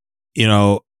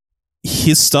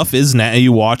his stuff is now,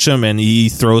 you watch him and he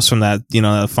throws from that,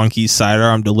 that funky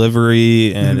sidearm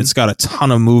delivery, and it's got a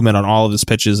ton of movement on all of his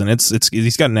pitches, and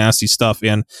he's got nasty stuff.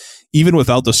 And even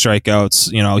without the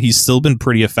strikeouts, he's still been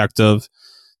pretty effective,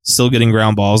 still getting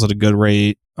ground balls at a good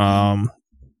rate,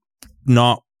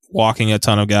 not walking a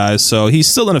ton of guys. So he's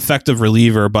still an effective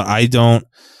reliever, but I don't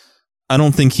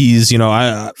think he's,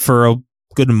 for a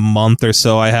good month or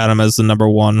so I had him as the number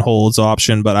 1 holds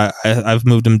option, but I've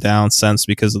moved him down since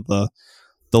because of the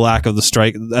lack of the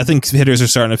strike. I think hitters are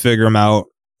starting to figure him out.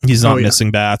 He's not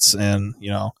missing bats, and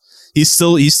he's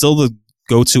still the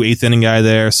go-to 8th inning guy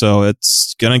there, so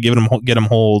it's gonna get him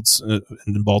holds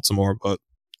in Baltimore, but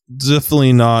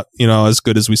definitely not as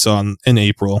good as we saw in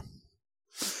April.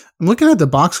 I'm looking at the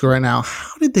box score right now.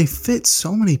 How did they fit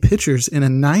so many pitchers in a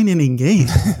 9-inning game?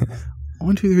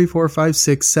 1, 2, 3, 4, 5,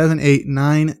 6, 7, 8,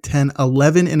 9, 10,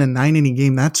 11 in a 9-inning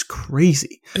game. That's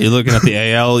crazy. Are you looking at the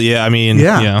AL? Yeah, I mean,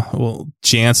 well,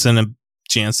 Jansen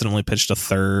only pitched a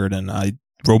third, and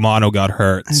Romano got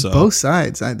hurt. And so both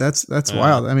sides. That's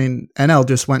wild. I mean, NL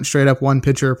just went straight up 1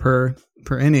 pitcher per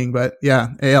inning, but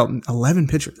AL 11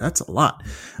 pitchers. That's a lot.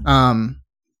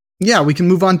 We can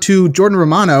move on to Jordan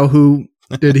Romano, who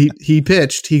he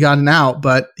pitched. He got an out,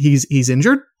 but he's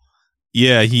injured.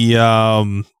 Yeah, he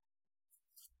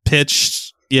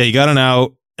pitched. Yeah, he got an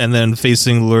out, and then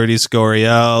facing Lourdes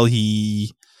Gurriel,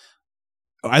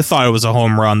 I thought it was a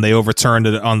home run. They overturned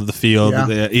it onto the field.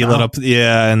 Yeah. He let up,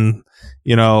 and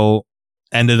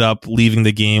ended up leaving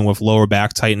the game with lower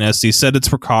back tightness. He said it's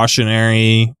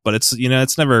precautionary, but it's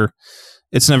it's never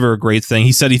it's never a great thing.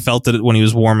 He said he felt it when he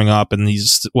was warming up, and he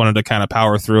just wanted to kind of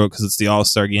power through it because it's the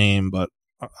All-Star game. But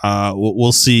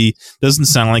we'll see. Doesn't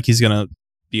sound like he's going to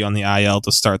be on the IL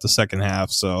to start the second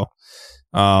half. So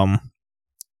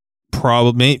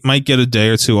probably might get a day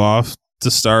or two off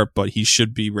to start, but he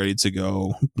should be ready to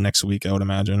go next week, I would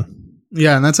imagine.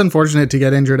 Yeah, and that's unfortunate to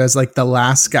get injured as like the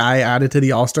last guy added to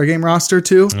the All-Star game roster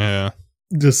too. Yeah.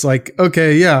 Just like,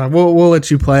 okay, yeah, we'll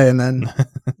let you play, and then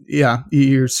yeah,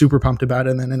 you're super pumped about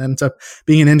it, and then it ends up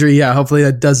being an injury. Yeah, hopefully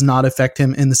that does not affect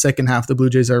him in the second half. The Blue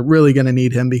Jays are really going to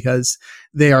need him because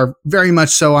they are very much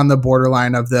so on the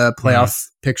borderline of the playoff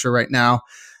picture right now.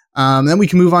 Then we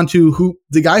can move on to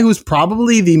the guy who's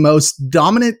probably the most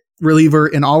dominant reliever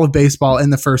in all of baseball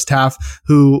in the first half,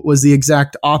 who was the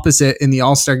exact opposite in the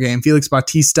All-Star game. Felix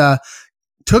Bautista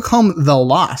took home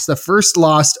the first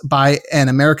loss by an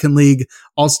American League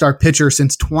All-Star pitcher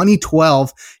since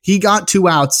 2012. He got 2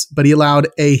 outs, but he allowed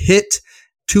a hit,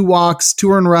 2 walks,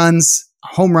 2 earned runs, a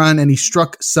home run, and he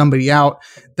struck somebody out.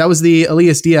 That was the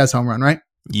Elias Diaz home run, right?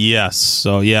 Yes.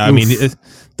 So yeah, I mean,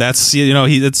 that's,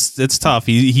 it's tough.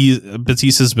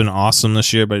 Batista's been awesome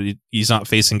this year, but he's not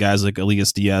facing guys like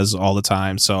Elias Diaz all the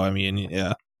time. So I mean,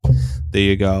 yeah, there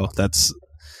you go.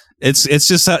 It's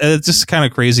just kind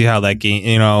of crazy how that game,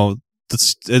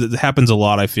 it happens a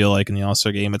lot. I feel like in the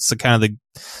All-Star game, it's the kind of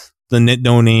the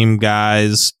no name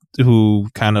guys who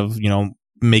kind of,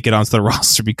 make it onto the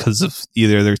roster because of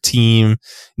either their team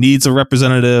needs a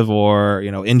representative or,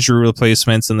 injury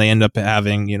replacements, and they end up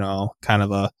having, kind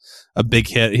of a big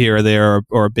hit here or there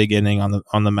or a big inning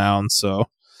on the mound. So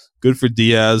good for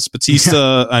Diaz.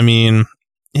 Batista, I mean,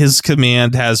 his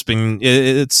command has been,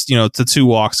 it's, the 2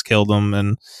 walks killed him,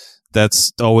 and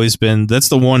that's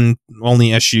the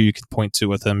only issue you could point to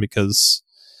with him because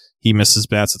he misses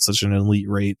bats at such an elite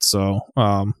rate. So,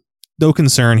 no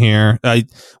concern here. I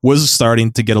was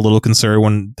starting to get a little concerned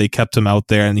when they kept him out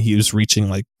there and he was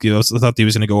reaching I thought he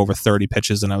was going to go over 30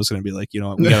 pitches, and I was going to be like,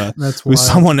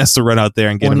 someone has to run out there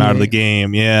and get him out of the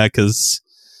game. Yeah, because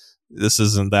this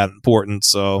isn't that important.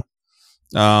 So,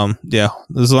 yeah,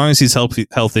 as long as he's healthy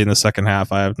in the second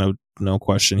half, I have no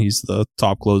question he's the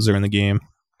top closer in the game.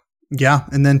 Yeah,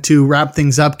 and then to wrap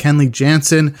things up, Kenley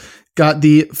Jansen got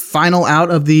the final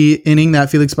out of the inning that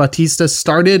Felix Bautista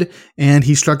started, and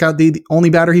he struck out the only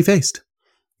batter he faced.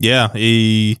 Yeah,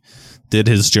 he did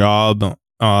his job.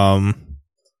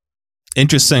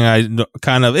 Interesting.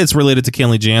 It's related to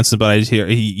Kenley Jansen, but I hear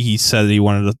he said he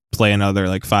wanted to play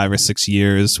another 5 or 6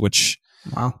 years, which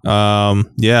wow.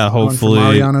 Yeah, hopefully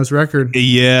Mariano's record.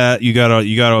 Yeah, you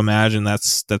gotta imagine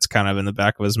that's kind of in the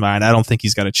back of his mind. I don't think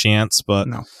he's got a chance, but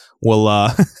no.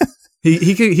 Well,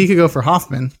 he could go for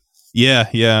Hoffman.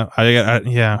 Yeah. I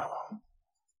have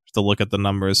to look at the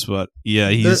numbers, but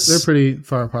yeah, they're pretty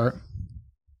far apart.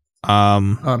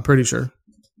 I'm pretty sure.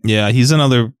 Yeah, he's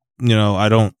another.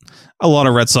 A lot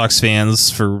of Red Sox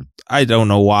fans I don't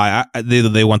know why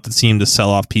they want the team to sell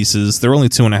off pieces. They're only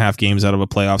 2.5 games out of a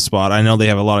playoff spot. I know they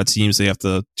have a lot of teams they have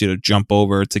to jump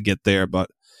over to get there, but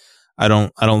I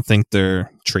don't think they're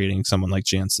trading someone like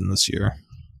Jansen this year.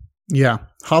 Yeah.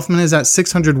 Hoffman is at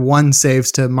 601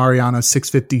 saves to Mariano's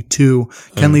 652.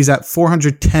 Kenley's at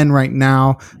 410 right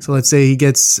now. So let's say he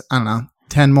gets,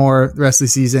 10 more the rest of the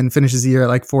season, finishes the year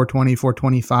at 420,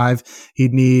 425.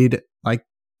 He'd need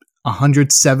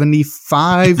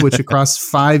 175, which across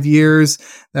 5 years,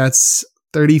 that's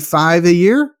 35 a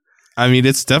year. I mean,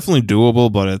 it's definitely doable,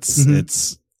 but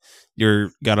it's you're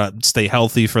gotta stay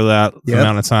healthy for that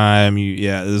amount of time.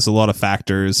 There's a lot of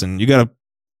factors, and you gotta.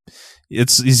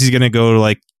 Is he going to go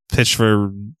to pitch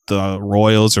for the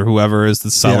Royals or whoever is the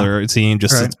seller team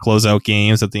just to close out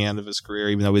games at the end of his career,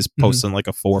 even though he's posting a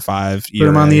 4.5 ERA? Put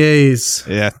him on the A's.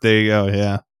 Yeah, there you go.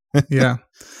 Yeah. Yeah.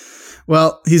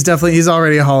 Well, he's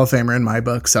already a Hall of Famer in my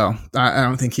book, so I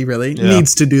don't think he really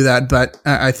needs to do that. But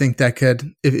I think that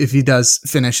could, if he does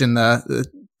finish in the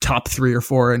top 3 or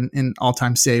 4 in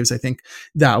all-time saves, I think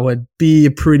that would be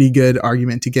a pretty good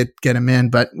argument to get him in.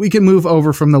 But we can move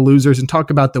over from the losers and talk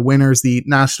about the winners, the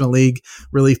National League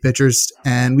relief pitchers.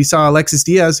 And we saw Alexis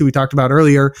Diaz, who we talked about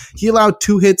earlier. He allowed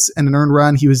 2 hits and an earned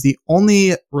run. He was the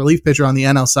only relief pitcher on the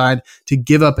NL side to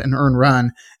give up an earned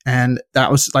run. And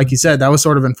that was, like you said, that was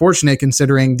sort of unfortunate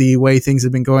considering the way things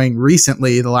have been going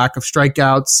recently, the lack of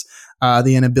strikeouts,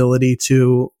 the inability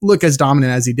to look as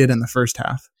dominant as he did in the first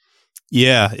half.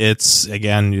 Yeah, it's,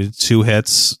 again, 2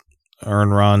 hits,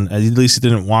 earned run. At least he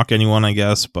didn't walk anyone, I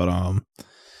guess. But,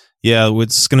 yeah,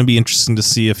 it's going to be interesting to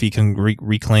see if he can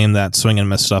reclaim that swing and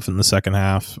miss stuff in the second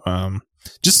half.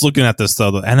 Just looking at this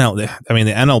though, the NL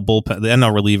bullpen, the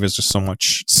NL reliever is just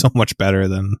so much better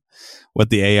than what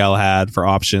the AL had for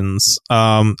options.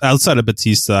 Outside of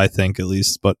Batista, I think at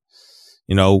least, but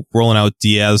rolling out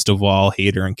Diaz, Duvall,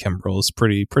 Hader, and Kimbrel is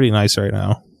pretty nice right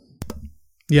now.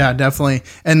 Yeah, definitely.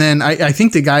 And then I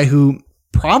think the guy who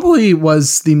probably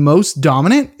was the most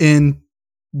dominant in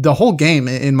the whole game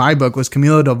in my book was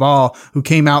Camilo Doval, who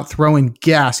came out throwing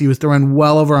gas. He was throwing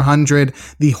well over 100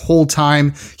 the whole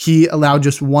time. He allowed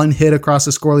just one hit across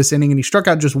the scoreless inning, and he struck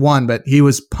out just one, but he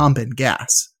was pumping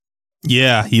gas.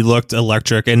 Yeah, he looked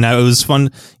electric, and it was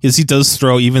fun because he does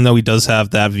throw, even though he does have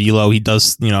that velo, he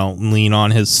does, lean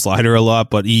on his slider a lot,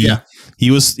 but he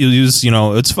was,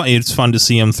 it's fun to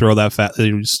see him throw that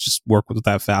he just work with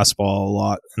that fastball a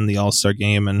lot in the All-Star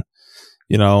game. And,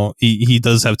 he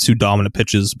does have two dominant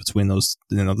pitches between those,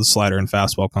 the slider and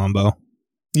fastball combo.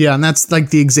 Yeah, and that's like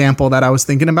the example that I was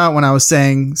thinking about when I was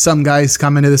saying some guys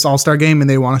come into this All-Star game and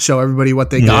they want to show everybody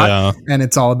what they got. Yeah. And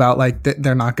it's all about like,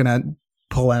 they're not going to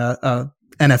pull a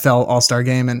NFL All-Star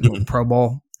game and Pro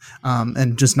Bowl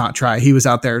and just not try. He was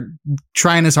out there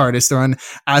trying his hardest, throwing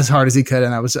as hard as he could,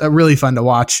 and that was really fun to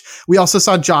watch. We also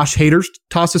saw Josh Hader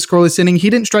toss a scoreless inning. He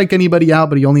didn't strike anybody out,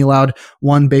 but he only allowed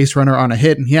one base runner on a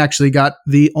hit, and he actually got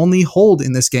the only hold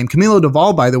in this game. Camilo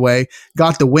Doval, by the way,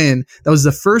 got the win. That was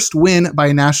the first win by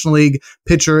a National League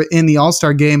pitcher in the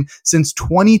All-Star game since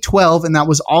 2012, and that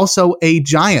was also a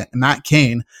Giant, Matt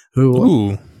Cain,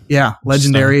 who... Ooh. Yeah,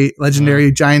 legendary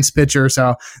Giants pitcher.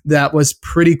 So that was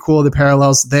pretty cool. The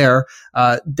parallels there.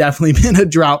 Definitely been a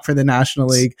drought for the National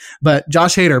League, but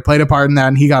Josh Hader played a part in that,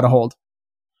 and he got a hold.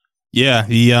 Yeah,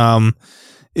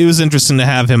 it was interesting to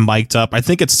have him mic'd up. I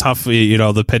think it's tough,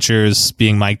 the pitchers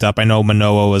being mic'd up. I know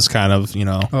Manoah was kind of,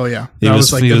 Oh yeah, that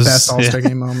was like the best All-Star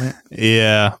game moment.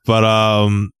 Yeah, but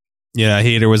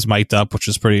Hader was mic'd up, which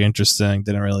was pretty interesting.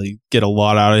 Didn't really get a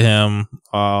lot out of him.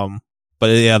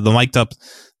 But yeah, the mic'd up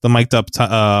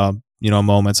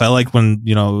moments. I like when,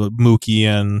 Mookie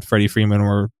and Freddie Freeman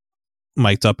were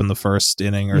mic'd up in the first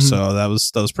inning or so. That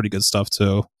was pretty good stuff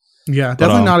too. Yeah,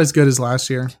 definitely not as good as last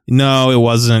year. No, it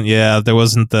wasn't. Yeah, there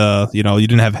wasn't the, you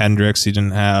didn't have Hendricks, you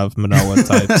didn't have Manoah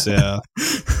types. Yeah.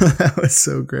 That was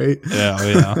so great.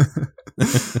 Yeah.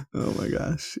 Oh my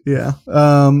gosh. Yeah.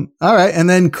 All right. And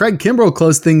then Craig Kimbrel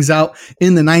closed things out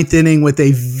in the ninth inning with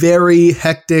a very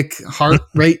hectic heart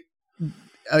rate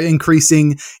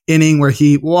increasing inning where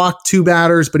he walked two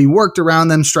batters, but he worked around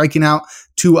them, striking out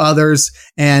two others,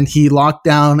 and he locked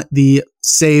down the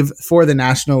save for the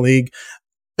National League.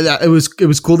 It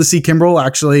was cool to see Kimbrel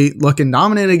actually looking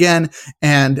dominant again,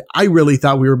 and I really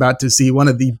thought we were about to see one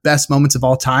of the best moments of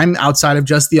all time outside of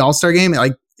just the All-Star game.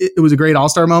 Like, it was a great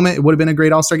All-Star moment. It would have been a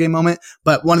great All-Star game moment,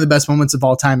 but one of the best moments of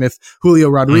all time if Julio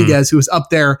Rodriguez, who was up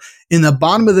there in the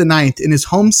bottom of the ninth in his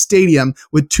home stadium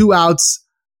with two outs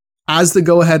as the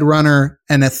go-ahead runner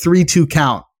and a 3-2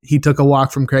 count, he took a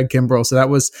walk from Craig Kimbrel. So I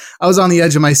was on the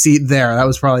edge of my seat there. That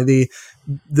was probably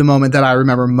the moment that I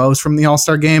remember most from the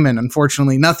All-Star game. And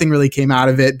unfortunately, nothing really came out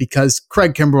of it because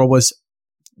Craig Kimbrel was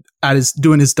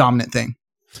doing his dominant thing.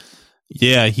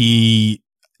 Yeah, he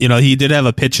did have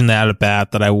a pitch in that at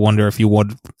bat that I wonder if he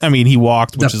would. I mean, he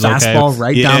walked, which is okay. The fastball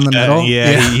right down the middle.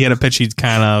 Yeah, he had a pitch he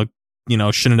kind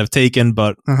of, shouldn't have taken,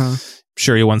 but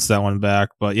sure he wants that one back.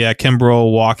 But yeah,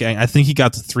 Kimbrel walking. I think he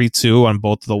got to 3-2 on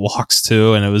both of the walks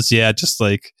too, and it was just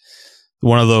like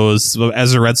one of those.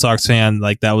 As a Red Sox fan,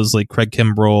 like that was like Craig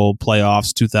Kimbrel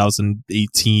playoffs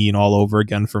 2018 all over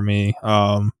again for me.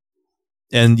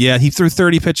 And yeah, he threw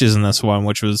 30 pitches in this one,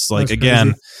 which was like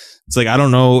again. It's like I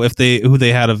don't know if who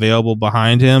they had available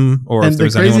behind him, or if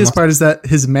there's anyone. The craziest part is that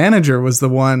his manager was the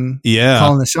one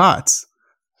calling the shots.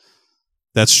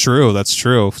 That's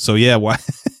true. So yeah, why?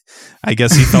 I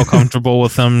guess he felt comfortable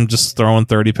with him just throwing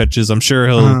 30 pitches. I'm sure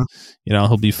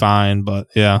he'll be fine. But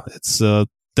yeah, it's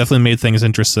definitely made things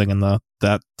interesting in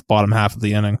that bottom half of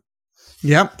the inning.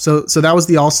 Yep. So that was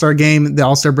the All-Star game. The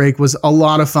All-Star break was a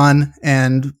lot of fun,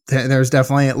 and there's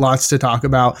definitely lots to talk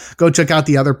about. Go check out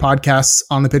the other podcasts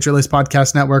on the Pitcher List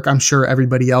Podcast Network. I'm sure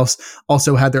everybody else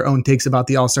also had their own takes about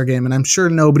the All-Star game, and I'm sure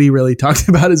nobody really talked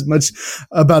about as much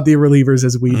about the relievers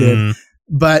as we did.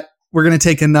 But we're going to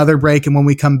take another break, and when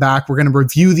we come back, we're going to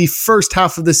review the first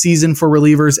half of the season for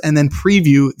relievers and then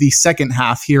preview the second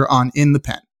half here on In the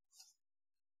Pen.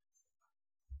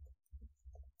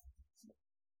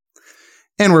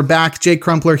 And we're back. Jake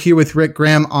Crumpler here with Rick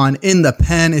Graham on In the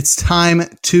Pen. It's time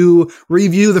to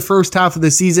review the first half of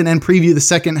the season and preview the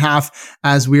second half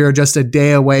as we are just a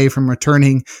day away from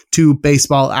returning to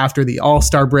baseball after the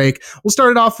All-Star break. We'll start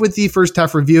it off with the first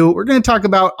half review. We're going to talk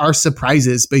about our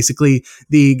surprises, basically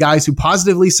the guys who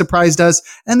positively surprised us,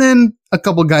 and then a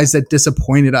couple guys that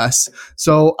disappointed us.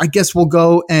 So I guess we'll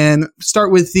go and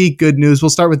start with the good news. We'll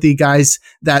start with the guys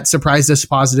that surprised us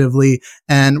positively.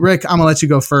 And Rick, I'm going to let you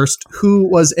go first. Who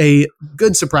was a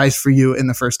good surprise for you in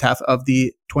the first half of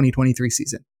the 2023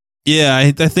 season? Yeah,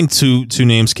 I think two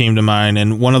names came to mind,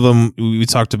 and one of them we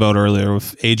talked about earlier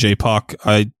with AJ Puck.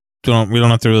 We don't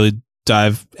have to really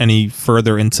dive any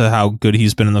further into how good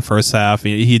he's been in the first half.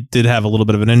 He did have a little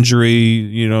bit of an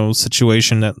injury,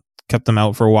 situation that kept him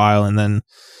out for a while, and then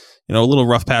a little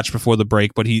rough patch before the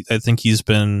break. But I think he's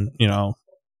been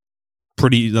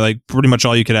pretty much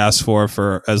all you could ask for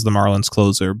as the Marlins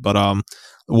closer. But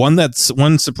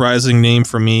one surprising name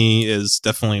for me is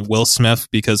definitely Will Smith,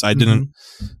 because I didn't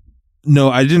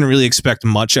really expect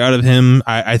much out of him.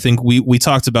 I think we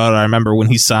talked about it. I remember when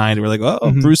he signed, we're like,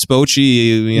 Bruce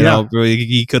Bochy,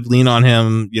 he could lean on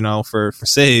him, for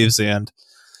saves, and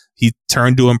he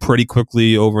turned to him pretty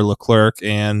quickly over Leclerc.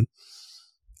 And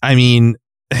I mean,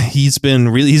 he's gotten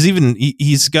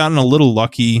a little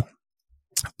lucky.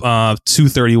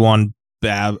 231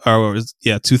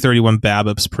 231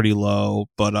 BABIP's pretty low,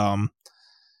 but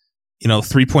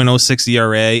 3.06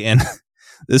 ERA, and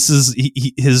this is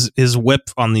his whip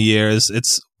on the years.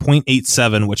 It's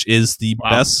 0.87, which is the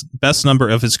best number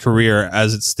of his career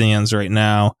as it stands right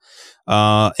now.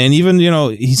 And even,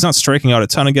 he's not striking out a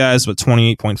ton of guys, but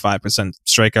 28.5%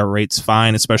 strikeout rate's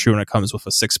fine, especially when it comes with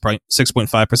a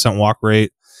 6.5% walk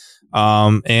rate.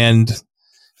 And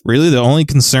really the only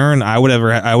concern I would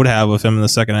have with him in the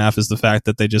second half is the fact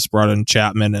that they just brought in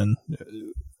Chapman, and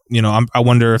I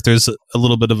wonder if there's a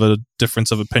little bit of a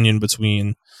difference of opinion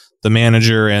between the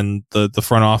manager and the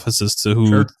front office as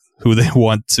to who they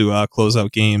want to close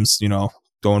out games,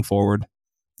 going forward.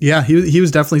 Yeah, he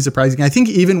was definitely surprising. I think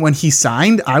even when he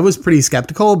signed, I was pretty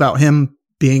skeptical about him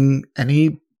being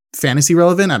any fantasy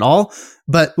relevant at all.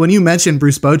 But when you mentioned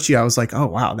Bruce Bochy, I was like, oh,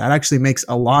 wow, that actually makes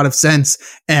a lot of sense.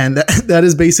 And that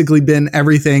has basically been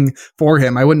everything for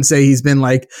him. I wouldn't say he's been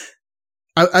like,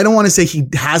 I don't want to say he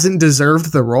hasn't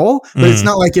deserved the role, but it's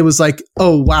not like it was like,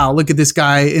 oh, wow, look at this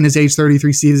guy in his age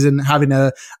 33 season having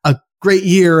a great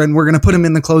year and we're going to put him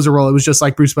in the closer role. It was just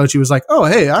like Bruce Bochy was like, oh,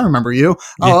 hey, I remember you.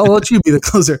 I'll let you be the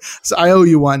closer. So I owe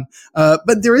you one.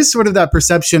 But there is sort of that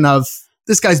perception of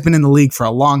this guy's been in the league for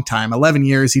a long time, 11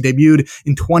 years. He debuted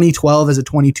in 2012 as a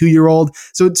 22-year-old.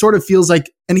 So it sort of feels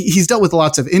like, and he's dealt with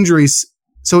lots of injuries.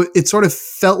 So it sort of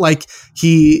felt like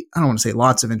I don't want to say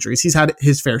lots of injuries. He's had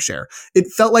his fair share. It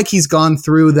felt like he's gone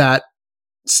through that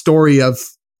story of,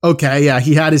 okay, yeah,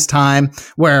 he had his time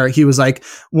where he was like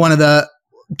one of the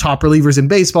top relievers in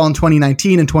baseball in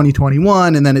 2019 and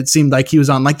 2021. And then it seemed like he was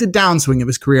on like the downswing of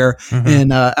his career in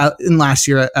last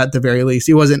year at the very least.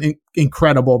 He wasn't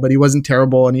incredible, but he wasn't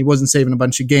terrible and he wasn't saving a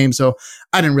bunch of games. So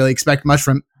I didn't really expect much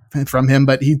from him,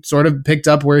 but he sort of picked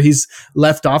up where he's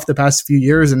left off the past few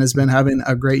years and has been having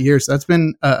a great year. So that's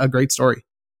been a great story.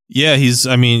 Yeah,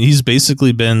 he's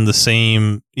basically been the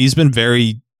same. He's been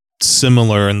very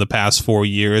similar in the past 4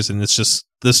 years, and it's just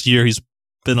this year he's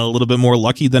been a little bit more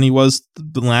lucky than he was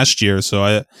last year.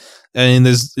 So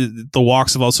there's the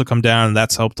walks have also come down, and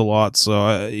that's helped a lot.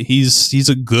 So he's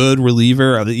a good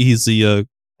reliever. He's the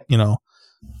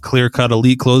clear-cut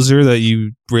elite closer that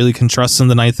you really can trust in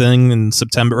the ninth inning in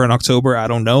September and October. I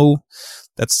don't know.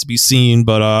 That's to be seen.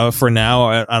 But for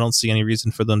now, I don't see any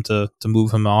reason for them to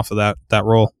move him off of that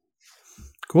role.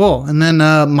 Cool. And then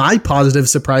my positive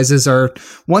surprises are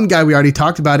one guy we already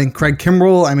talked about in Craig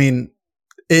Kimbrell. I mean,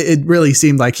 it really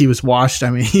seemed like he was washed. I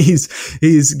mean,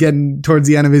 he's getting towards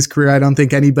the end of his career. I don't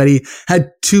think anybody had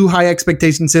too high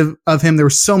expectations of him. There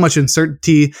was so much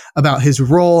uncertainty about his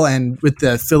role, and with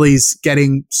the Phillies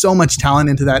getting so much talent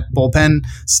into that bullpen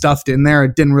stuffed in there,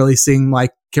 it didn't really seem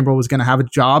like Kimbrell was going to have a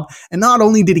job. And not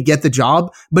only did he get the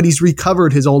job, but he's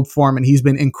recovered his old form, and he's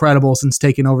been incredible since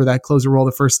taking over that closer role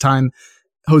the first time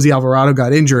Jose Alvarado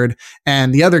got injured.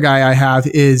 And the other guy I have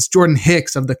is Jordan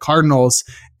Hicks of the Cardinals.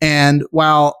 And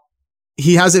while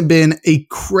he hasn't been a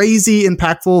crazy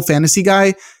impactful fantasy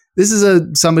guy, this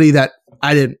is somebody that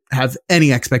I didn't have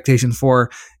any expectations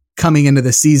for coming into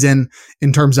the season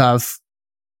in terms of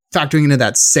factoring into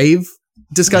that save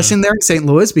discussion there in St.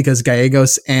 Louis, because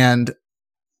Gallegos and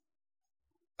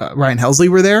Ryan Helsley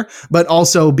were there, but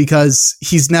also because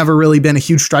he's never really been a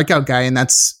huge strikeout guy, and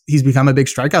he's become a big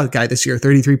strikeout guy this year,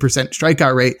 33%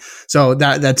 strikeout rate. So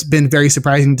that's been very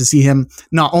surprising to see him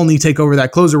not only take over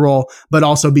that closer role, but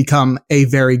also become a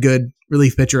very good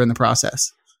relief pitcher in the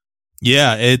process.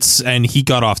 Yeah, and he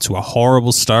got off to a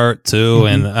horrible start too.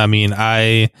 And I mean,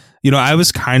 I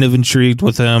was kind of intrigued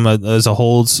with him as a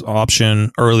holds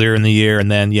option earlier in the year, and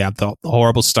then the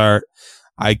horrible start.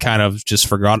 I kind of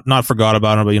just not forgot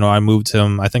about him, but I moved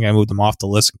him. I think I moved him off the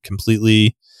list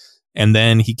completely. And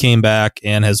then he came back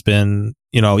and has been,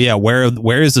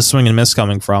 where is the swing and miss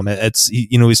coming from?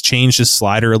 He's changed his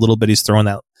slider a little bit. He's throwing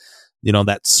that,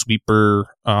 that sweeper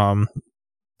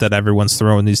that everyone's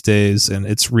throwing these days. And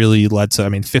it's really led to,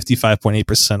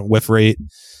 55.8% whiff rate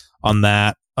on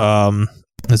that.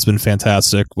 It's been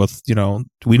fantastic with,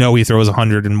 we know he throws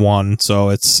 101. So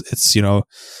it's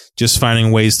just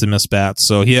finding ways to miss bats.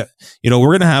 So we're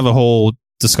going to have a whole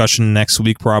discussion next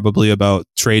week probably about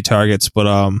trade targets,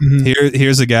 but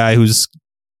here's a guy who's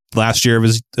last year of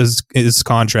his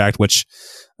contract, which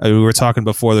we were talking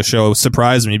before the show,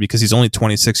 surprised me because he's only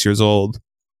 26 years old,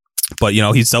 but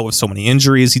he's dealt with so many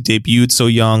injuries. He debuted so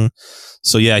young,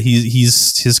 so yeah,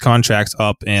 he's his contract's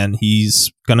up, and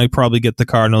he's gonna probably get the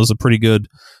Cardinals a pretty good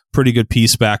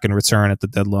piece back in return at the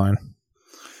deadline.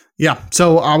 Yeah,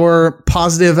 so our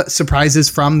positive surprises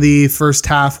from the first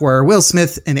half were Will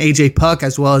Smith and AJ Puck,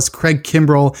 as well as Craig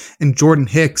Kimbrell and Jordan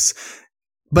Hicks.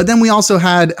 But then we also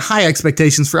had high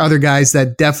expectations for other guys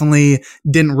that definitely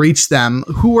didn't reach them.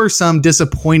 Who were some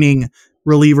disappointing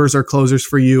relievers or closers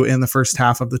for you in the first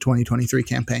half of the 2023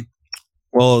 campaign?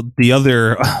 Well,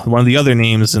 one of the other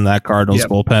names in that Cardinals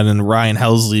bullpen, and Ryan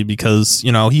Helsley, because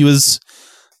he was,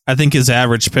 I think his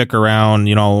average pick around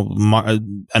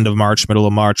end of March, middle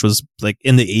of March was like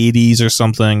in the 80s or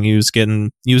something. He was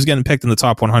getting picked in the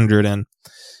top 100, and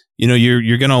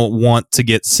you're gonna want to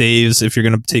get saves if you're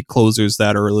gonna take closers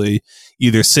that early,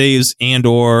 either saves and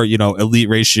or elite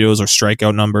ratios or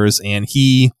strikeout numbers. And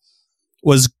he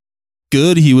was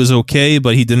good. He was okay,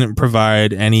 but he didn't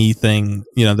provide anything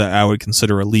that I would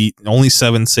consider elite. Only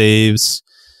 7 saves,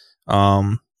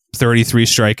 33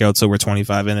 strikeouts over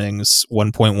 25 innings,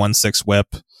 1.16 whip.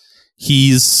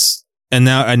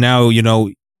 Now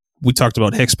we talked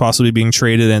about Hicks possibly being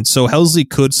traded, and so Helsley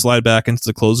could slide back into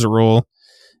the closer role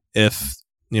if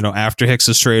after Hicks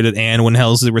is traded and when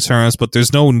Helsley returns, but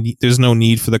there's no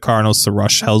need for the Cardinals to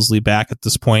rush Helsley back at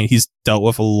this point. He's dealt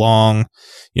with a long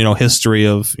history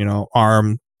of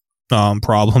arm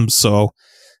problems, so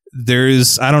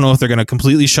I don't know if they're going to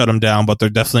completely shut him down, but they're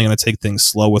definitely going to take things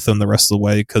slow with him the rest of the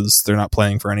way because they're not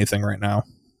playing for anything right now.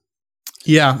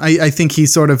 Yeah, I think he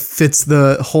sort of fits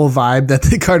the whole vibe that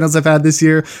the Cardinals have had this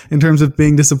year in terms of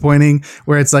being disappointing,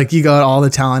 where it's like you got all the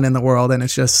talent in the world and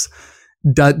it's just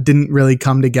didn't really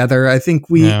come together. I think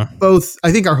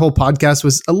I think our whole podcast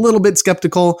was a little bit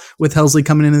skeptical with Helsley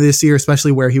coming into this year,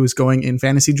 especially where he was going in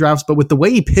fantasy drafts. But with the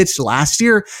way he pitched last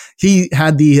year, he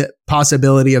had the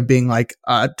possibility of being like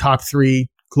a top 3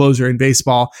 closer in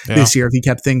baseball this year if he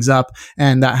kept things up.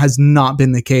 And that has not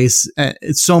been the case.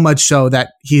 It's so much so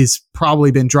that he's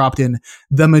probably been dropped in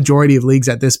the majority of leagues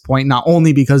at this point, not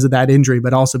only because of that injury,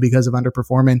 but also because of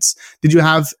underperformance. Did you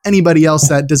have anybody else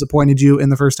that disappointed you in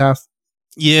the first half?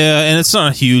 Yeah, and it's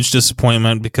not a huge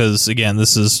disappointment because, again,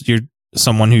 you're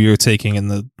someone who you're taking in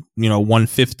the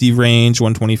 150 range,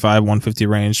 125, 150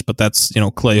 range, but that's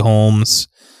Clay Holmes.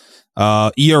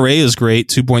 ERA is great,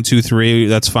 2.23.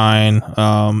 That's fine.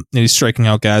 He's striking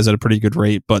out guys at a pretty good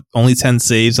rate, but only 10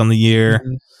 saves on the year,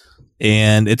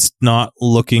 and it's not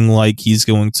looking like he's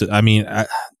going to.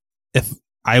 If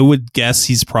I would guess,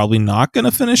 he's probably not going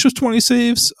to finish with 20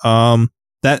 saves.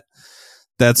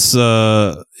 That's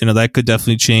that could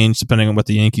definitely change depending on what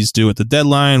the Yankees do at the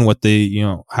deadline, what they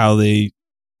how they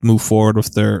move forward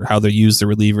with how they use their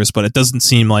relievers. But it doesn't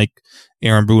seem like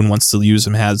Aaron Boone wants to use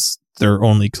him as their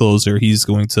only closer. He's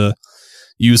going to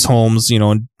use Holmes,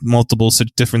 in multiple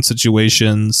different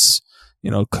situations.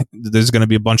 There's going to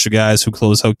be a bunch of guys who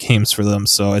close out games for them.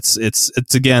 So it's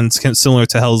again, it's kind of similar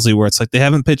to Helsley, where it's like they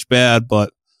haven't pitched bad,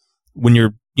 but when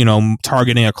you're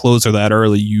targeting a closer that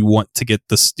early, you want to get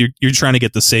this. You're trying to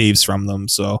get the saves from them.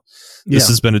 So this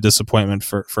has been a disappointment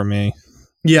for me.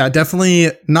 Yeah,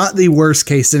 definitely not the worst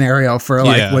case scenario for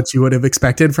what you would have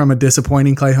expected from a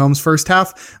disappointing Clay Holmes first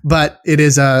half, but it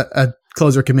is a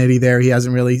closer committee there. He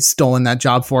hasn't really stolen that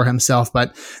job for himself,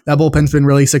 but that bullpen's been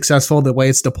really successful the way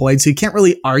it's deployed. So you can't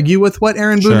really argue with what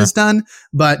Aaron Boone has done,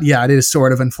 but yeah, it is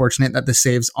sort of unfortunate that the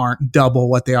saves aren't double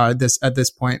what they are at this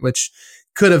point, which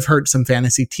could have hurt some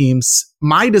fantasy teams.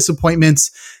 My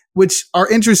disappointments, which are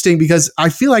interesting because I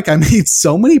feel like I made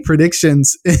so many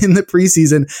predictions in the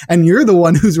preseason and you're the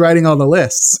one who's writing all the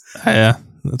lists. Yeah,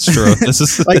 that's true. This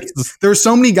is like, there's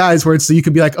so many guys where you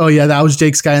could be like, oh yeah, that was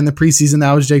Jake's guy in the preseason.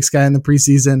 That was Jake's guy in the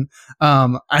preseason.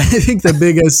 I think the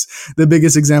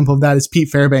biggest example of that is Pete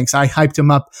Fairbanks. I hyped him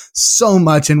up so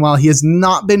much. And while he has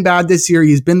not been bad this year,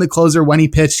 he's been the closer when he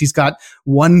pitched. He's got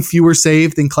 1 fewer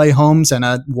save than Clay Holmes and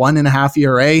a 1.5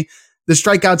 ERA. The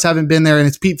strikeouts haven't been there, and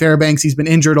it's Pete Fairbanks. He's been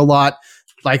injured a lot.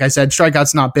 Like I said,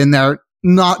 strikeouts not been there.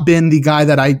 not been the guy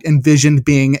that I envisioned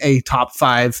being a top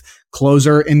 5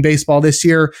 closer in baseball this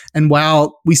year. And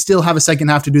while we still have a second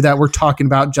half to do that, we're talking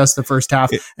about just the first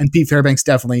half. And Pete Fairbanks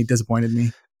definitely disappointed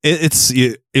me. It's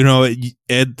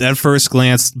at first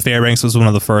glance, Fairbanks was one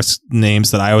of the first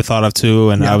names that I thought of too,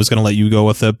 and I was going to let you go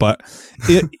with it. But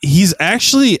he's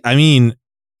actually,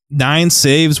 9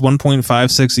 saves,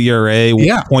 1.56 ERA,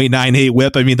 0.98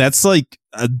 WHIP. I mean, that's like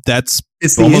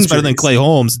it's almost better than Clay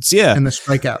Holmes. And the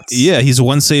strikeouts. Yeah, he's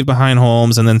 1 save behind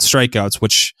Holmes, and then strikeouts.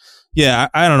 Which, I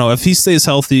don't know if he stays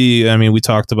healthy. I mean, we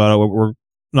talked about it. We're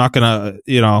not gonna,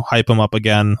 hype him up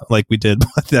again like we did.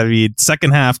 But I mean,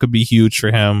 second half could be huge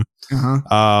for him.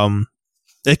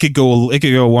 It could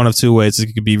go one of two ways.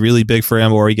 It could be really big for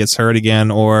him, or he gets hurt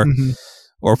again, or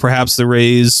perhaps the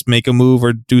Rays make a move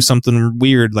or do something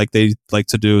weird like they like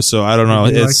to do. So I don't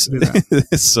know.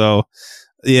 So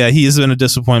he has been a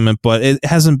disappointment, but it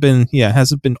hasn't been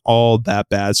all that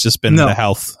bad. It's just been the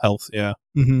health. Yeah.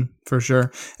 For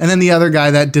sure. And then the other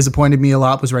guy that disappointed me a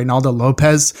lot was Reynaldo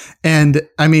Lopez. And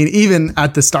I mean, even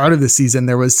at the start of the season,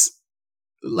 there was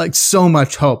like so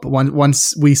much hope.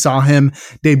 Once we saw him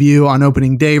debut on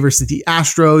opening day versus the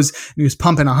Astros, he was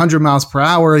pumping 100 miles per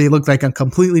hour. He looked like a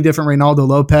completely different Reynaldo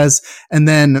Lopez. And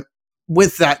then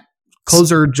with that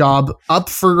closer job up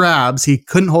for grabs, he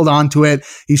couldn't hold on to it.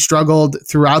 He struggled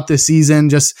throughout the season,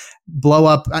 just blow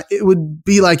up. It would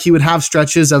be like he would have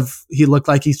stretches of he looked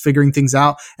like he's figuring things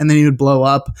out, and then he would blow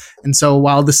up. And so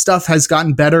while the stuff has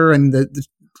gotten better and the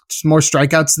more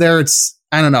strikeouts there,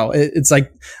 I don't know. It's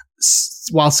like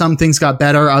while some things got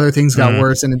better, other things got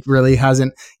worse, and it really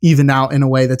hasn't evened out in a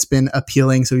way that's been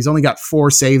appealing. So he's only got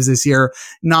 4 saves this year,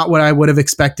 not what I would have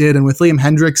expected. And with Liam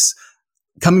Hendriks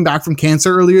coming back from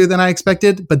cancer earlier than I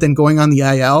expected, but then going on the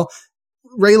IL,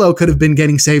 Raylo could have been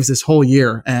getting saves this whole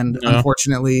year. And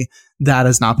unfortunately, that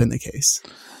has not been the case.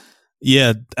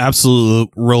 Yeah, absolute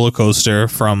roller coaster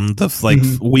from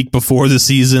the week before the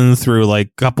season through like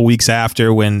a couple weeks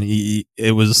after, when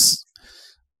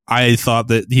I thought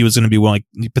that he was going to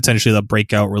be potentially the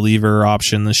breakout reliever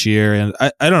option this year. And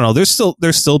I don't know.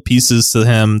 There's still pieces to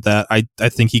him that I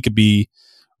think he could be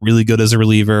really good as a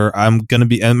reliever. I'm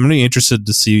really interested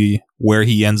to see where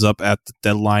he ends up at the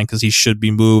deadline, because he should be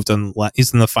moved, and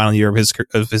he's in the final year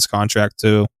of his contract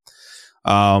too.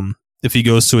 If he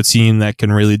goes to a team that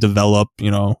can really develop,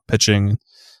 pitching,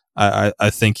 I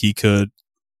think he could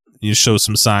show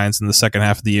some signs in the second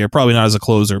half of the year. Probably not as a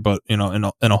closer, but in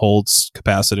a holds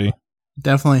capacity.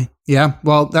 Definitely. Yeah.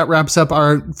 Well, that wraps up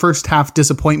our first half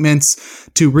disappointments.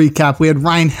 To recap, we had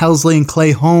Ryan Helsley and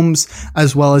Clay Holmes,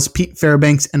 as well as Pete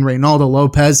Fairbanks and Reynaldo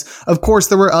Lopez. Of course,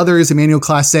 there were others. Emmanuel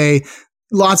Clase,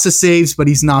 lots of saves, but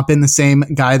he's not been the same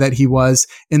guy that he was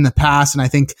in the past. And I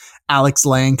think Alex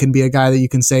Lang can be a guy that you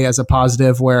can say as a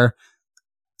positive, where,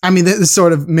 I mean, this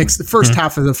sort of mixed the first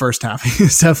half of the first half.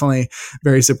 It's definitely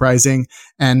very surprising.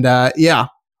 And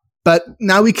but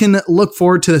now we can look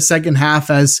forward to the second half,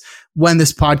 as when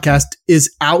this podcast is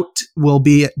out, we'll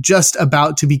be just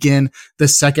about to begin the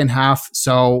second half.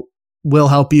 So we'll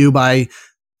help you by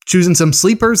choosing some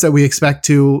sleepers that we expect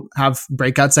to have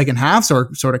breakout second halves or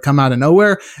sort of come out of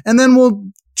nowhere. And then we'll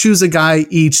choose a guy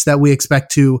each that we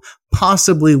expect to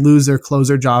possibly lose their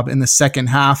closer job in the second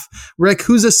half. Rick,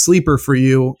 who's a sleeper for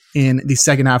you in the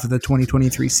second half of the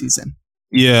 2023 season?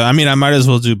 Yeah, I mean, I might as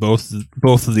well do both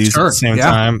of these at the same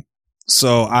time.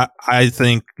 So I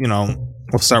think,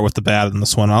 we'll start with the bad in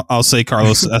this one. I'll say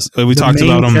Carlos. We talked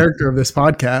about him. Character of this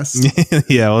podcast.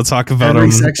 Yeah, we'll talk about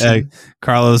him.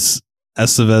 Carlos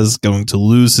Estevez going to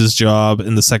lose his job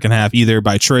in the second half, either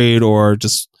by trade or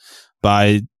just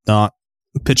by not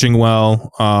pitching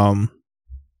well. And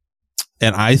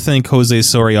I think Jose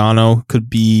Soriano could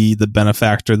be the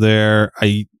benefactor there.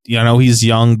 I know he's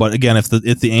young, but again, if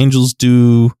the Angels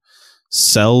do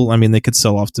sell, I mean, they could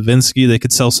sell off Davinsky. They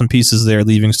could sell some pieces there,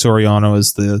 leaving Soriano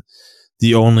as the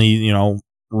only,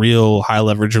 real high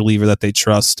leverage reliever that they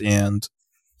trust. And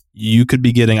you could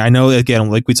be getting, I know,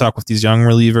 again, like we talk with these young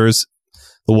relievers,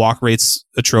 the walk rate's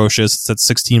atrocious. It's at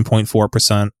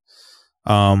 16.4%.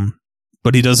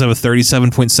 But he does have a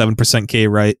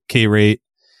 37.7% K rate.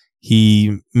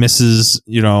 He misses,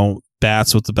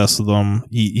 bats with the best of them.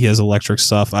 He has electric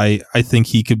stuff. I think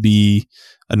he could be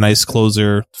a nice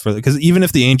closer because even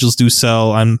if the Angels do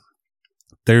sell,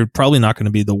 they're probably not going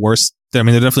to be the worst. I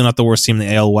mean, they're definitely not the worst team in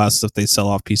the AL West if they sell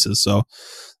off pieces. So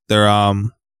there'll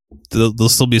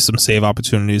still be some save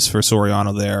opportunities for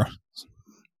Soriano there.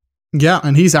 Yeah,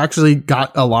 and he's actually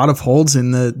got a lot of holds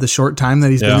in the short time that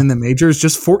he's been in the majors.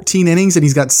 Just 14 innings, and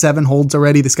he's got 7 holds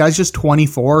already. This guy's just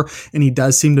 24, and he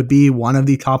does seem to be one of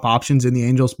the top options in the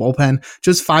Angels bullpen.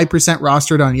 Just 5%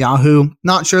 rostered on Yahoo.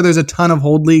 Not sure there's a ton of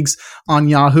hold leagues on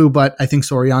Yahoo, but I think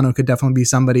Soriano could definitely be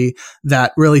somebody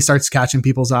that really starts catching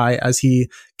people's eye as he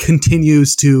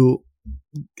continues to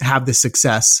have this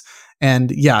success.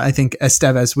 And yeah, I think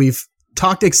Estevez, we've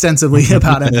talked extensively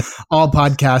about it all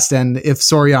podcast. And if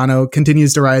Soriano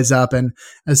continues to rise up and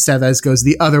Estevez goes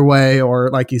the other way, or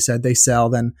like you said, they sell,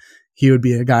 then he would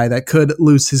be a guy that could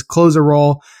lose his closer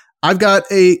role. I've got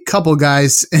a couple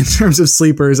guys in terms of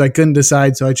sleepers. I couldn't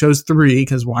decide, so I chose 3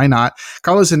 because why not?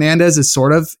 Carlos Hernandez is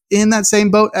sort of in that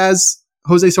same boat as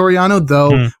Jose Soriano,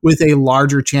 though with a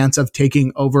larger chance of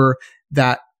taking over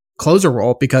that closer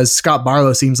role, because Scott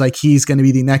Barlow seems like he's going to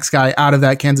be the next guy out of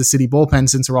that Kansas City bullpen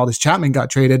since Aroldis Chapman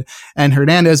got traded, and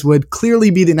Hernandez would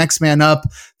clearly be the next man up.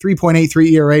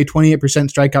 3.83 ERA, 28%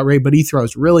 strikeout rate, but he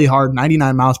throws really hard,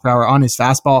 99 miles per hour on his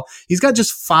fastball. He's got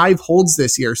just 5 holds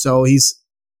this year, so he's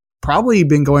probably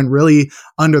been going really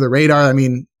under the radar. I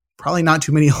mean, probably not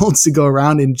too many holds to go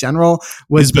around in general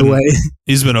with the way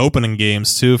he's been opening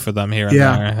games too for them here and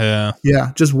there.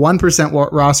 Yeah. Just 1%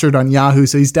 rostered on Yahoo.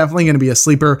 So he's definitely going to be a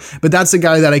sleeper, but that's a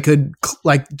guy that I could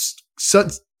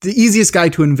the easiest guy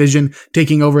to envision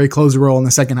taking over a closer role in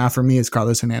the second half for me is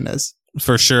Carlos Hernandez.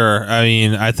 For sure. I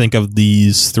mean, I think of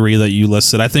these 3 that you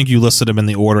listed, I think you listed them in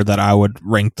the order that I would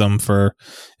rank them for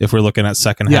if we're looking at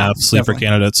second half sleeper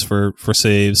candidates for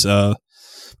saves.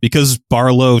 Because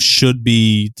Barlow should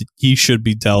be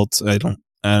dealt.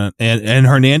 And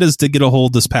Hernandez did get a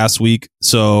hold this past week,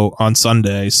 so on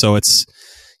Sunday. So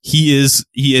he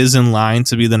is in line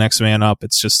to be the next man up.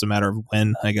 It's just a matter of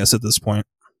when, I guess, at this point.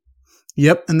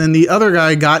 Yep. And then the other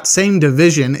guy got same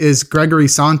division is Gregory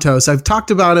Santos. I've talked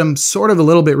about him sort of a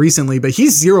little bit recently, but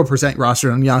he's 0%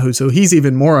 rostered on Yahoo. So he's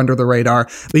even more under the radar,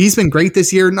 but he's been great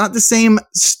this year. Not the same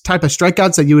type of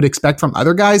strikeouts that you would expect from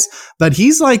other guys, but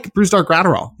he's like Bruce Dark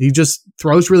Gratterall. He just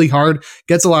throws really hard,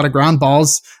 gets a lot of ground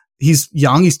balls. He's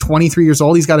young. He's 23 years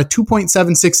old. He's got a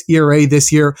 2.76 ERA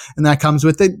this year, and that comes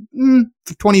with a 23%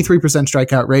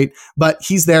 strikeout rate, but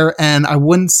he's there. And I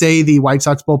wouldn't say the White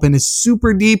Sox bullpen is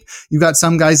super deep. You've got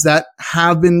some guys that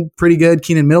have been pretty good.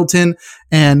 Keenan Middleton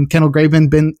and Kendall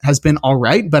Graveman has been all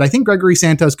right, but I think Gregory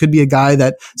Santos could be a guy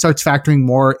that starts factoring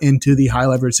more into the high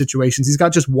leverage situations. He's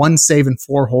got just 1 save and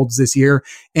 4 holds this year,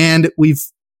 and we've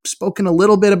spoken a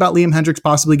little bit about Liam Hendricks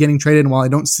possibly getting traded. And while I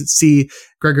don't see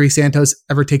Gregory Santos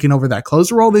ever taking over that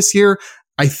closer role this year,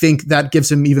 I think that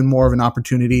gives him even more of an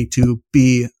opportunity to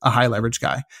be a high leverage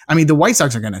guy. I mean, the White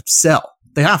Sox are going to sell.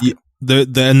 They have to.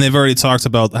 And they've already talked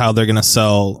about how they're going to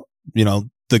sell,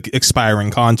 the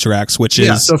expiring contracts, which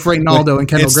is so for Reynaldo and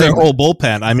Kendall Graveman. It's their whole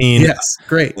bullpen. I mean, yes,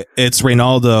 great. It's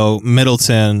Reynaldo,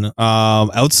 Middleton.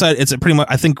 Outside, it's pretty much.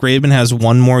 I think Graveman has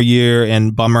 1 more year,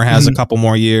 and Bummer has a couple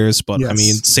more years. But I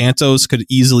mean, Santos could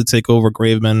easily take over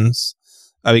Graveman's.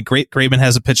 I mean, Graveman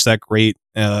hasn't pitched that great.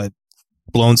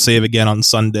 Blown save again on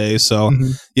Sunday. So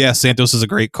yeah, Santos is a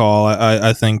great call.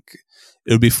 I think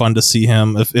it would be fun to see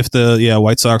him if the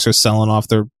White Sox are selling off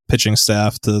their pitching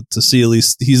staff to see at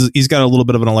least he's got a little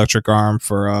bit of an electric arm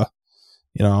for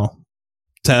to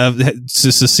have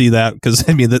just to see that, because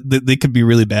I mean they could be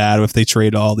really bad if they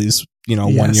trade all these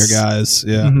 1 year guys.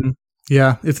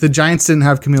 Yeah, if the Giants didn't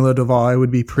have Camilo Doval, I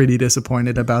would be pretty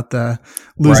disappointed about the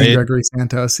losing Gregory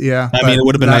Santos. Yeah, I mean, it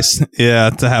would have been nice,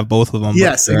 to have both of them.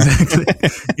 Yes, exactly.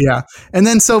 Yeah, and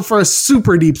then so for a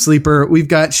super deep sleeper, we've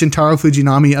got Shintaro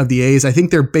Fujinami of the A's. I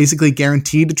think they're basically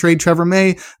guaranteed to trade Trevor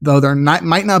May, though there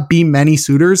might not be many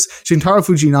suitors. Shintaro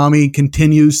Fujinami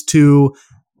continues to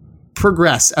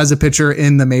progress as a pitcher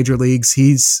in the major leagues.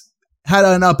 He's had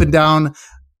an up and down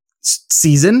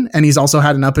season, and he's also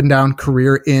had an up and down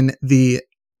career in the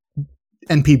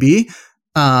NPB.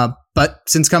 But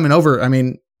since coming over, I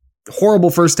mean, horrible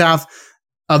first half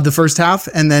of the first half,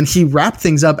 and then he wrapped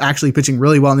things up actually pitching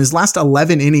really well. In his last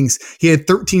 11 innings, he had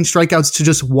 13 strikeouts to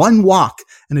just 1 walk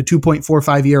and a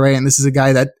 2.45 ERA. And this is a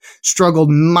guy that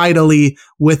struggled mightily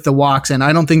with the walks. And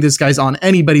I don't think this guy's on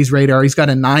anybody's radar. He's got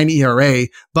a 9 ERA,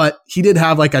 but he did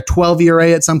have like a 12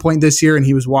 ERA at some point this year, and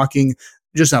he was walking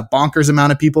just a bonkers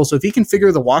amount of people. So if he can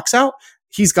figure the walks out,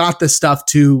 he's got the stuff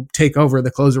to take over the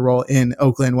closer role in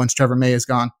Oakland once Trevor May is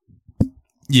gone.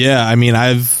 Yeah, I mean,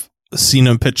 I've seen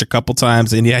him pitch a couple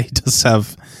times, and he does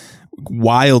have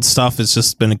wild stuff. It's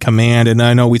just been a command. And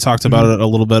I know we talked about it a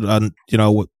little bit on,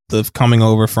 with the coming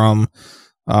over from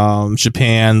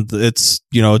Japan. It's,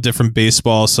 a different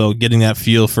baseball. So getting that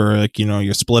feel for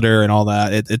your splitter and all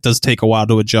that, it does take a while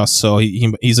to adjust. So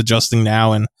he's adjusting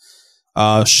now, and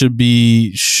should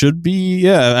be.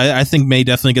 Yeah, I think May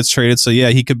definitely gets traded. So yeah,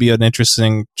 he could be an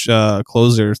interesting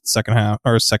closer second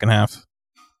half.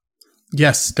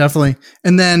 Yes, definitely.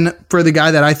 And then for the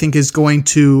guy that I think is going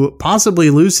to possibly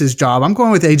lose his job, I'm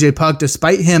going with AJ Puk,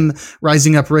 despite him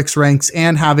rising up Rick's ranks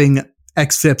and having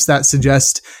XFIPs that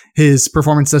suggest his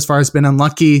performance thus far has been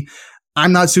unlucky.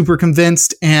 I'm not super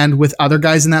convinced. And with other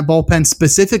guys in that bullpen,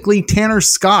 specifically Tanner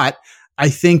Scott, I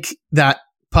think that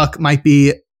Puk might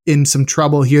be in some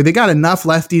trouble here. They got enough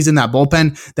lefties in that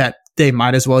bullpen that they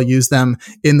might as well use them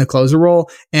in the closer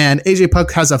role. And AJ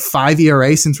Puk has a 5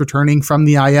 ERA since returning from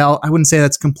the IL. I wouldn't say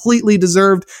that's completely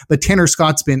deserved, but Tanner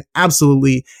Scott's been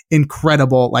absolutely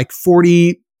incredible, like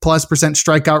 40+%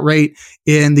 strikeout rate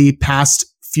in the past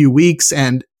few weeks.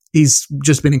 And he's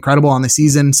just been incredible on the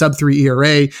season, sub 3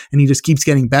 ERA, and he just keeps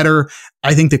getting better.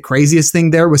 I think the craziest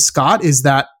thing there with Scott is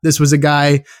that this was a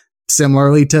guy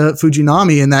similarly to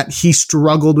Fujinami in that he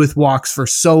struggled with walks for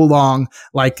so long.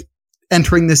 Like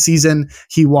entering this season,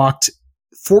 he walked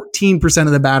 14%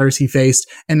 of the batters he faced,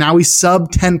 and now he's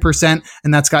sub 10%,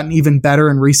 and that's gotten even better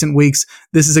in recent weeks.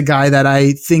 This is a guy that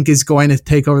I think is going to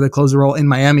take over the closer role in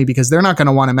Miami because they're not going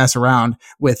to want to mess around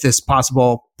with this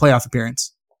possible playoff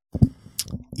appearance.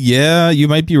 Yeah, you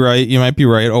might be right.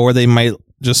 Or they might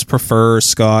just prefer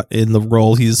Scott in the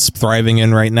role he's thriving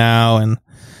in right now. And,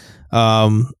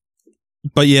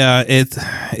 but yeah, it's,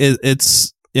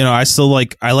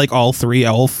 I like all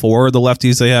four of the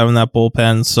lefties they have in that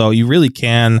bullpen. So you really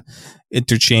can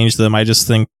interchange them. I just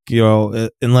think,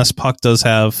 unless Puk does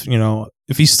have,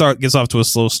 if he gets off to a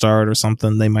slow start or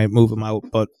something, they might move him out.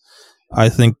 But I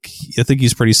think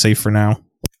he's pretty safe for now.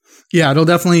 Yeah, it'll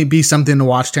definitely be something to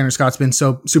watch. Tanner Scott's been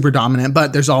so super dominant,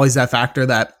 but there's always that factor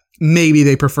that maybe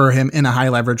they prefer him in a high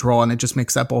leverage role, and it just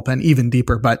makes that bullpen even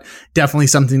deeper. But definitely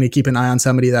something to keep an eye on,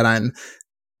 somebody that I'm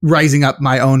rising up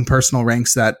my own personal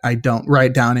ranks that I don't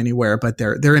write down anywhere, but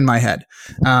they're in my head.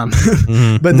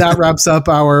 But that wraps up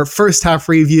our first half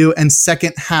review and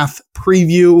second half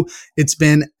preview. It's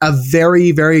been a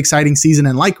very, very exciting season.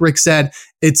 And like Rick said,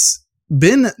 it's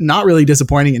been not really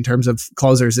disappointing in terms of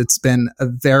closers. It's been a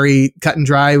very cut and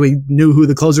dry. We knew who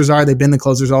the closers are. They've been the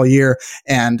closers all year,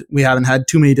 and we haven't had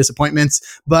too many disappointments.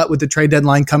 But with the trade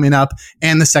deadline coming up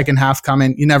and the second half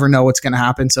coming, you never know what's going to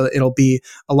happen. So it'll be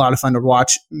a lot of fun to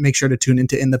watch. Make sure to tune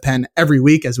into In the Pen every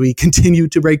week as we continue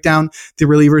to break down the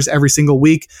relievers every single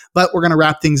week. But we're going to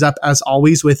wrap things up as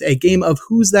always with a game of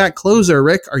Who's That Closer?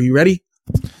 Rick, are you ready?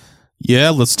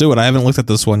 Yeah, let's do it. I haven't looked at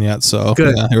this one yet, so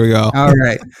good. Yeah, here we go. All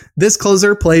right. This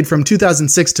closer played from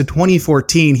 2006 to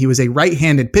 2014. He was a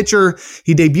right-handed pitcher.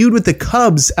 He debuted with the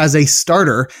Cubs as a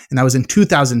starter, and that was in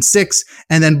 2006.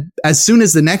 And then as soon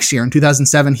as the next year, in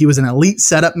 2007, he was an elite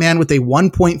setup man with a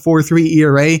 1.43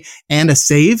 ERA and a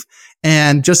save.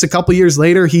 And just a couple years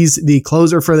later, he's the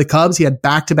closer for the Cubs. He had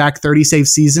back-to-back 30-save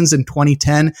seasons in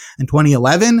 2010 and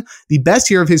 2011. The best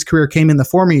year of his career came in the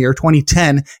former year,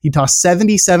 2010. He tossed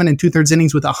 77 and 2/3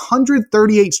 innings with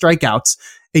 138 strikeouts,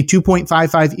 a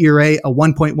 2.55 ERA, a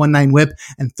 1.19 WHIP,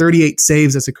 and 38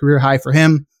 saves. That's a career high for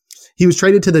him. He was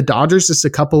traded to the Dodgers just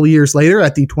a couple of years later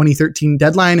at the 2013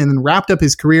 deadline and then wrapped up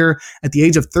his career at the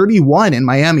age of 31 in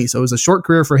Miami. So it was a short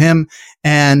career for him.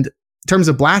 And in terms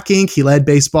of black ink, he led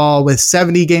baseball with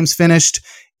 70 games finished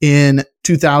in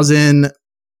 2007.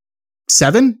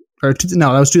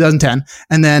 No, that was 2010.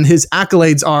 And then his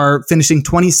accolades are finishing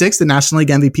 26th, the National League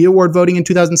MVP award voting in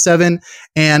 2007,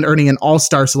 and earning an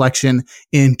all-star selection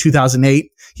in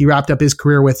 2008. He wrapped up his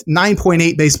career with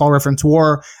 9.8 baseball reference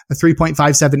WAR, a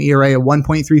 3.57 ERA, a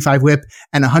 1.35 WHIP,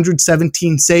 and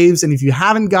 117 saves. And if you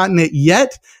haven't gotten it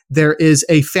yet, there is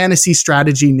a fantasy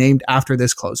strategy named after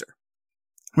this closer.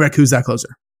 Rick, who's that closer?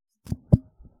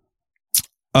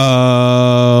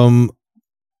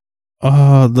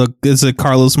 Is it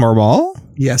Carlos Marmol?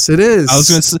 Yes, it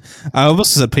is. I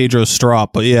almost said Pedro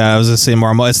Strop, but yeah, I was gonna say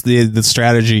Marmol. It's the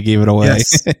strategy gave it away.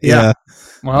 Yes. Yeah.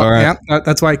 Well, right. Yeah,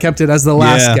 that's why I kept it as the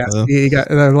last guess. You got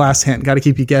the last hint. Got to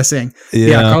keep you guessing.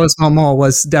 Yeah, Carlos Marmol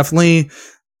was definitely.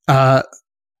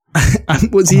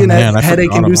 Was he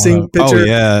headache-inducing pitcher? Oh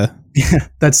yeah. Yeah,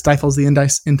 that stifles the entire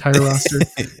roster.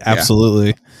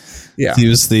 Absolutely. Yeah. He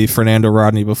was the Fernando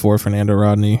Rodney before Fernando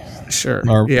Rodney. Sure.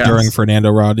 Or during Fernando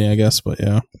Rodney, I guess, but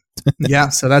yeah. Yeah,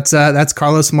 so that's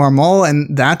Carlos Marmol,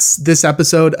 and that's this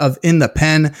episode of In the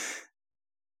Pen.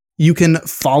 You can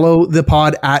follow the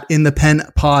pod at In the Pen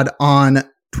Pod on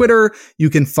Twitter. You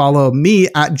can follow me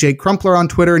at Jake Crumpler on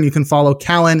Twitter, and you can follow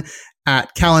Callan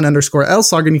at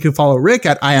Callan_Elslog, and you can follow Rick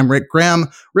at I am Rick Graham.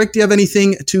 Rick, do you have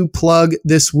anything to plug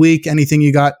this week? Anything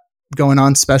you got going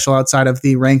on special outside of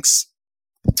the ranks?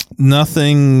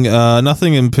 Nothing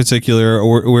in particular.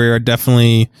 We're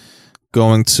definitely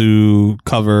going to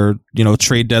cover,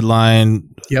 trade deadline.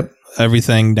 Yep.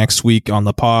 Everything next week on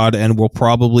the pod, and we'll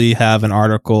probably have an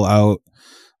article out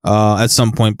at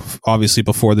some point, obviously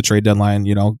before the trade deadline,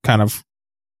 kind of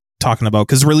talking about,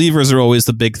 because relievers are always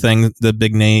the big thing, the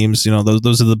big names,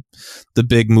 those are the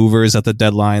big movers at the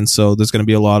deadline. So there's going to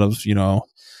be a lot of,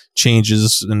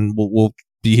 changes, and we'll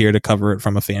be here to cover it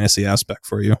from a fantasy aspect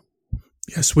for you.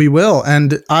 Yes, we will.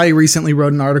 And I recently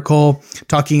wrote an article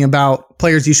talking about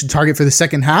players you should target for the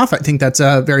second half. I think that's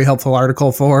a very helpful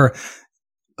article for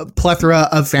a plethora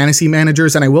of fantasy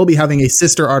managers. And I will be having a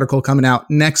sister article coming out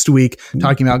next week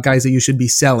talking about guys that you should be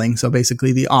selling. So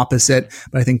basically the opposite,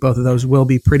 but I think both of those will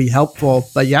be pretty helpful.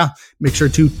 But yeah, make sure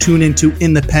to tune into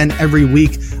In the Pen every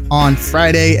week on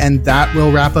Friday. And that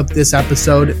will wrap up this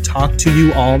episode. Talk to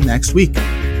you all next week.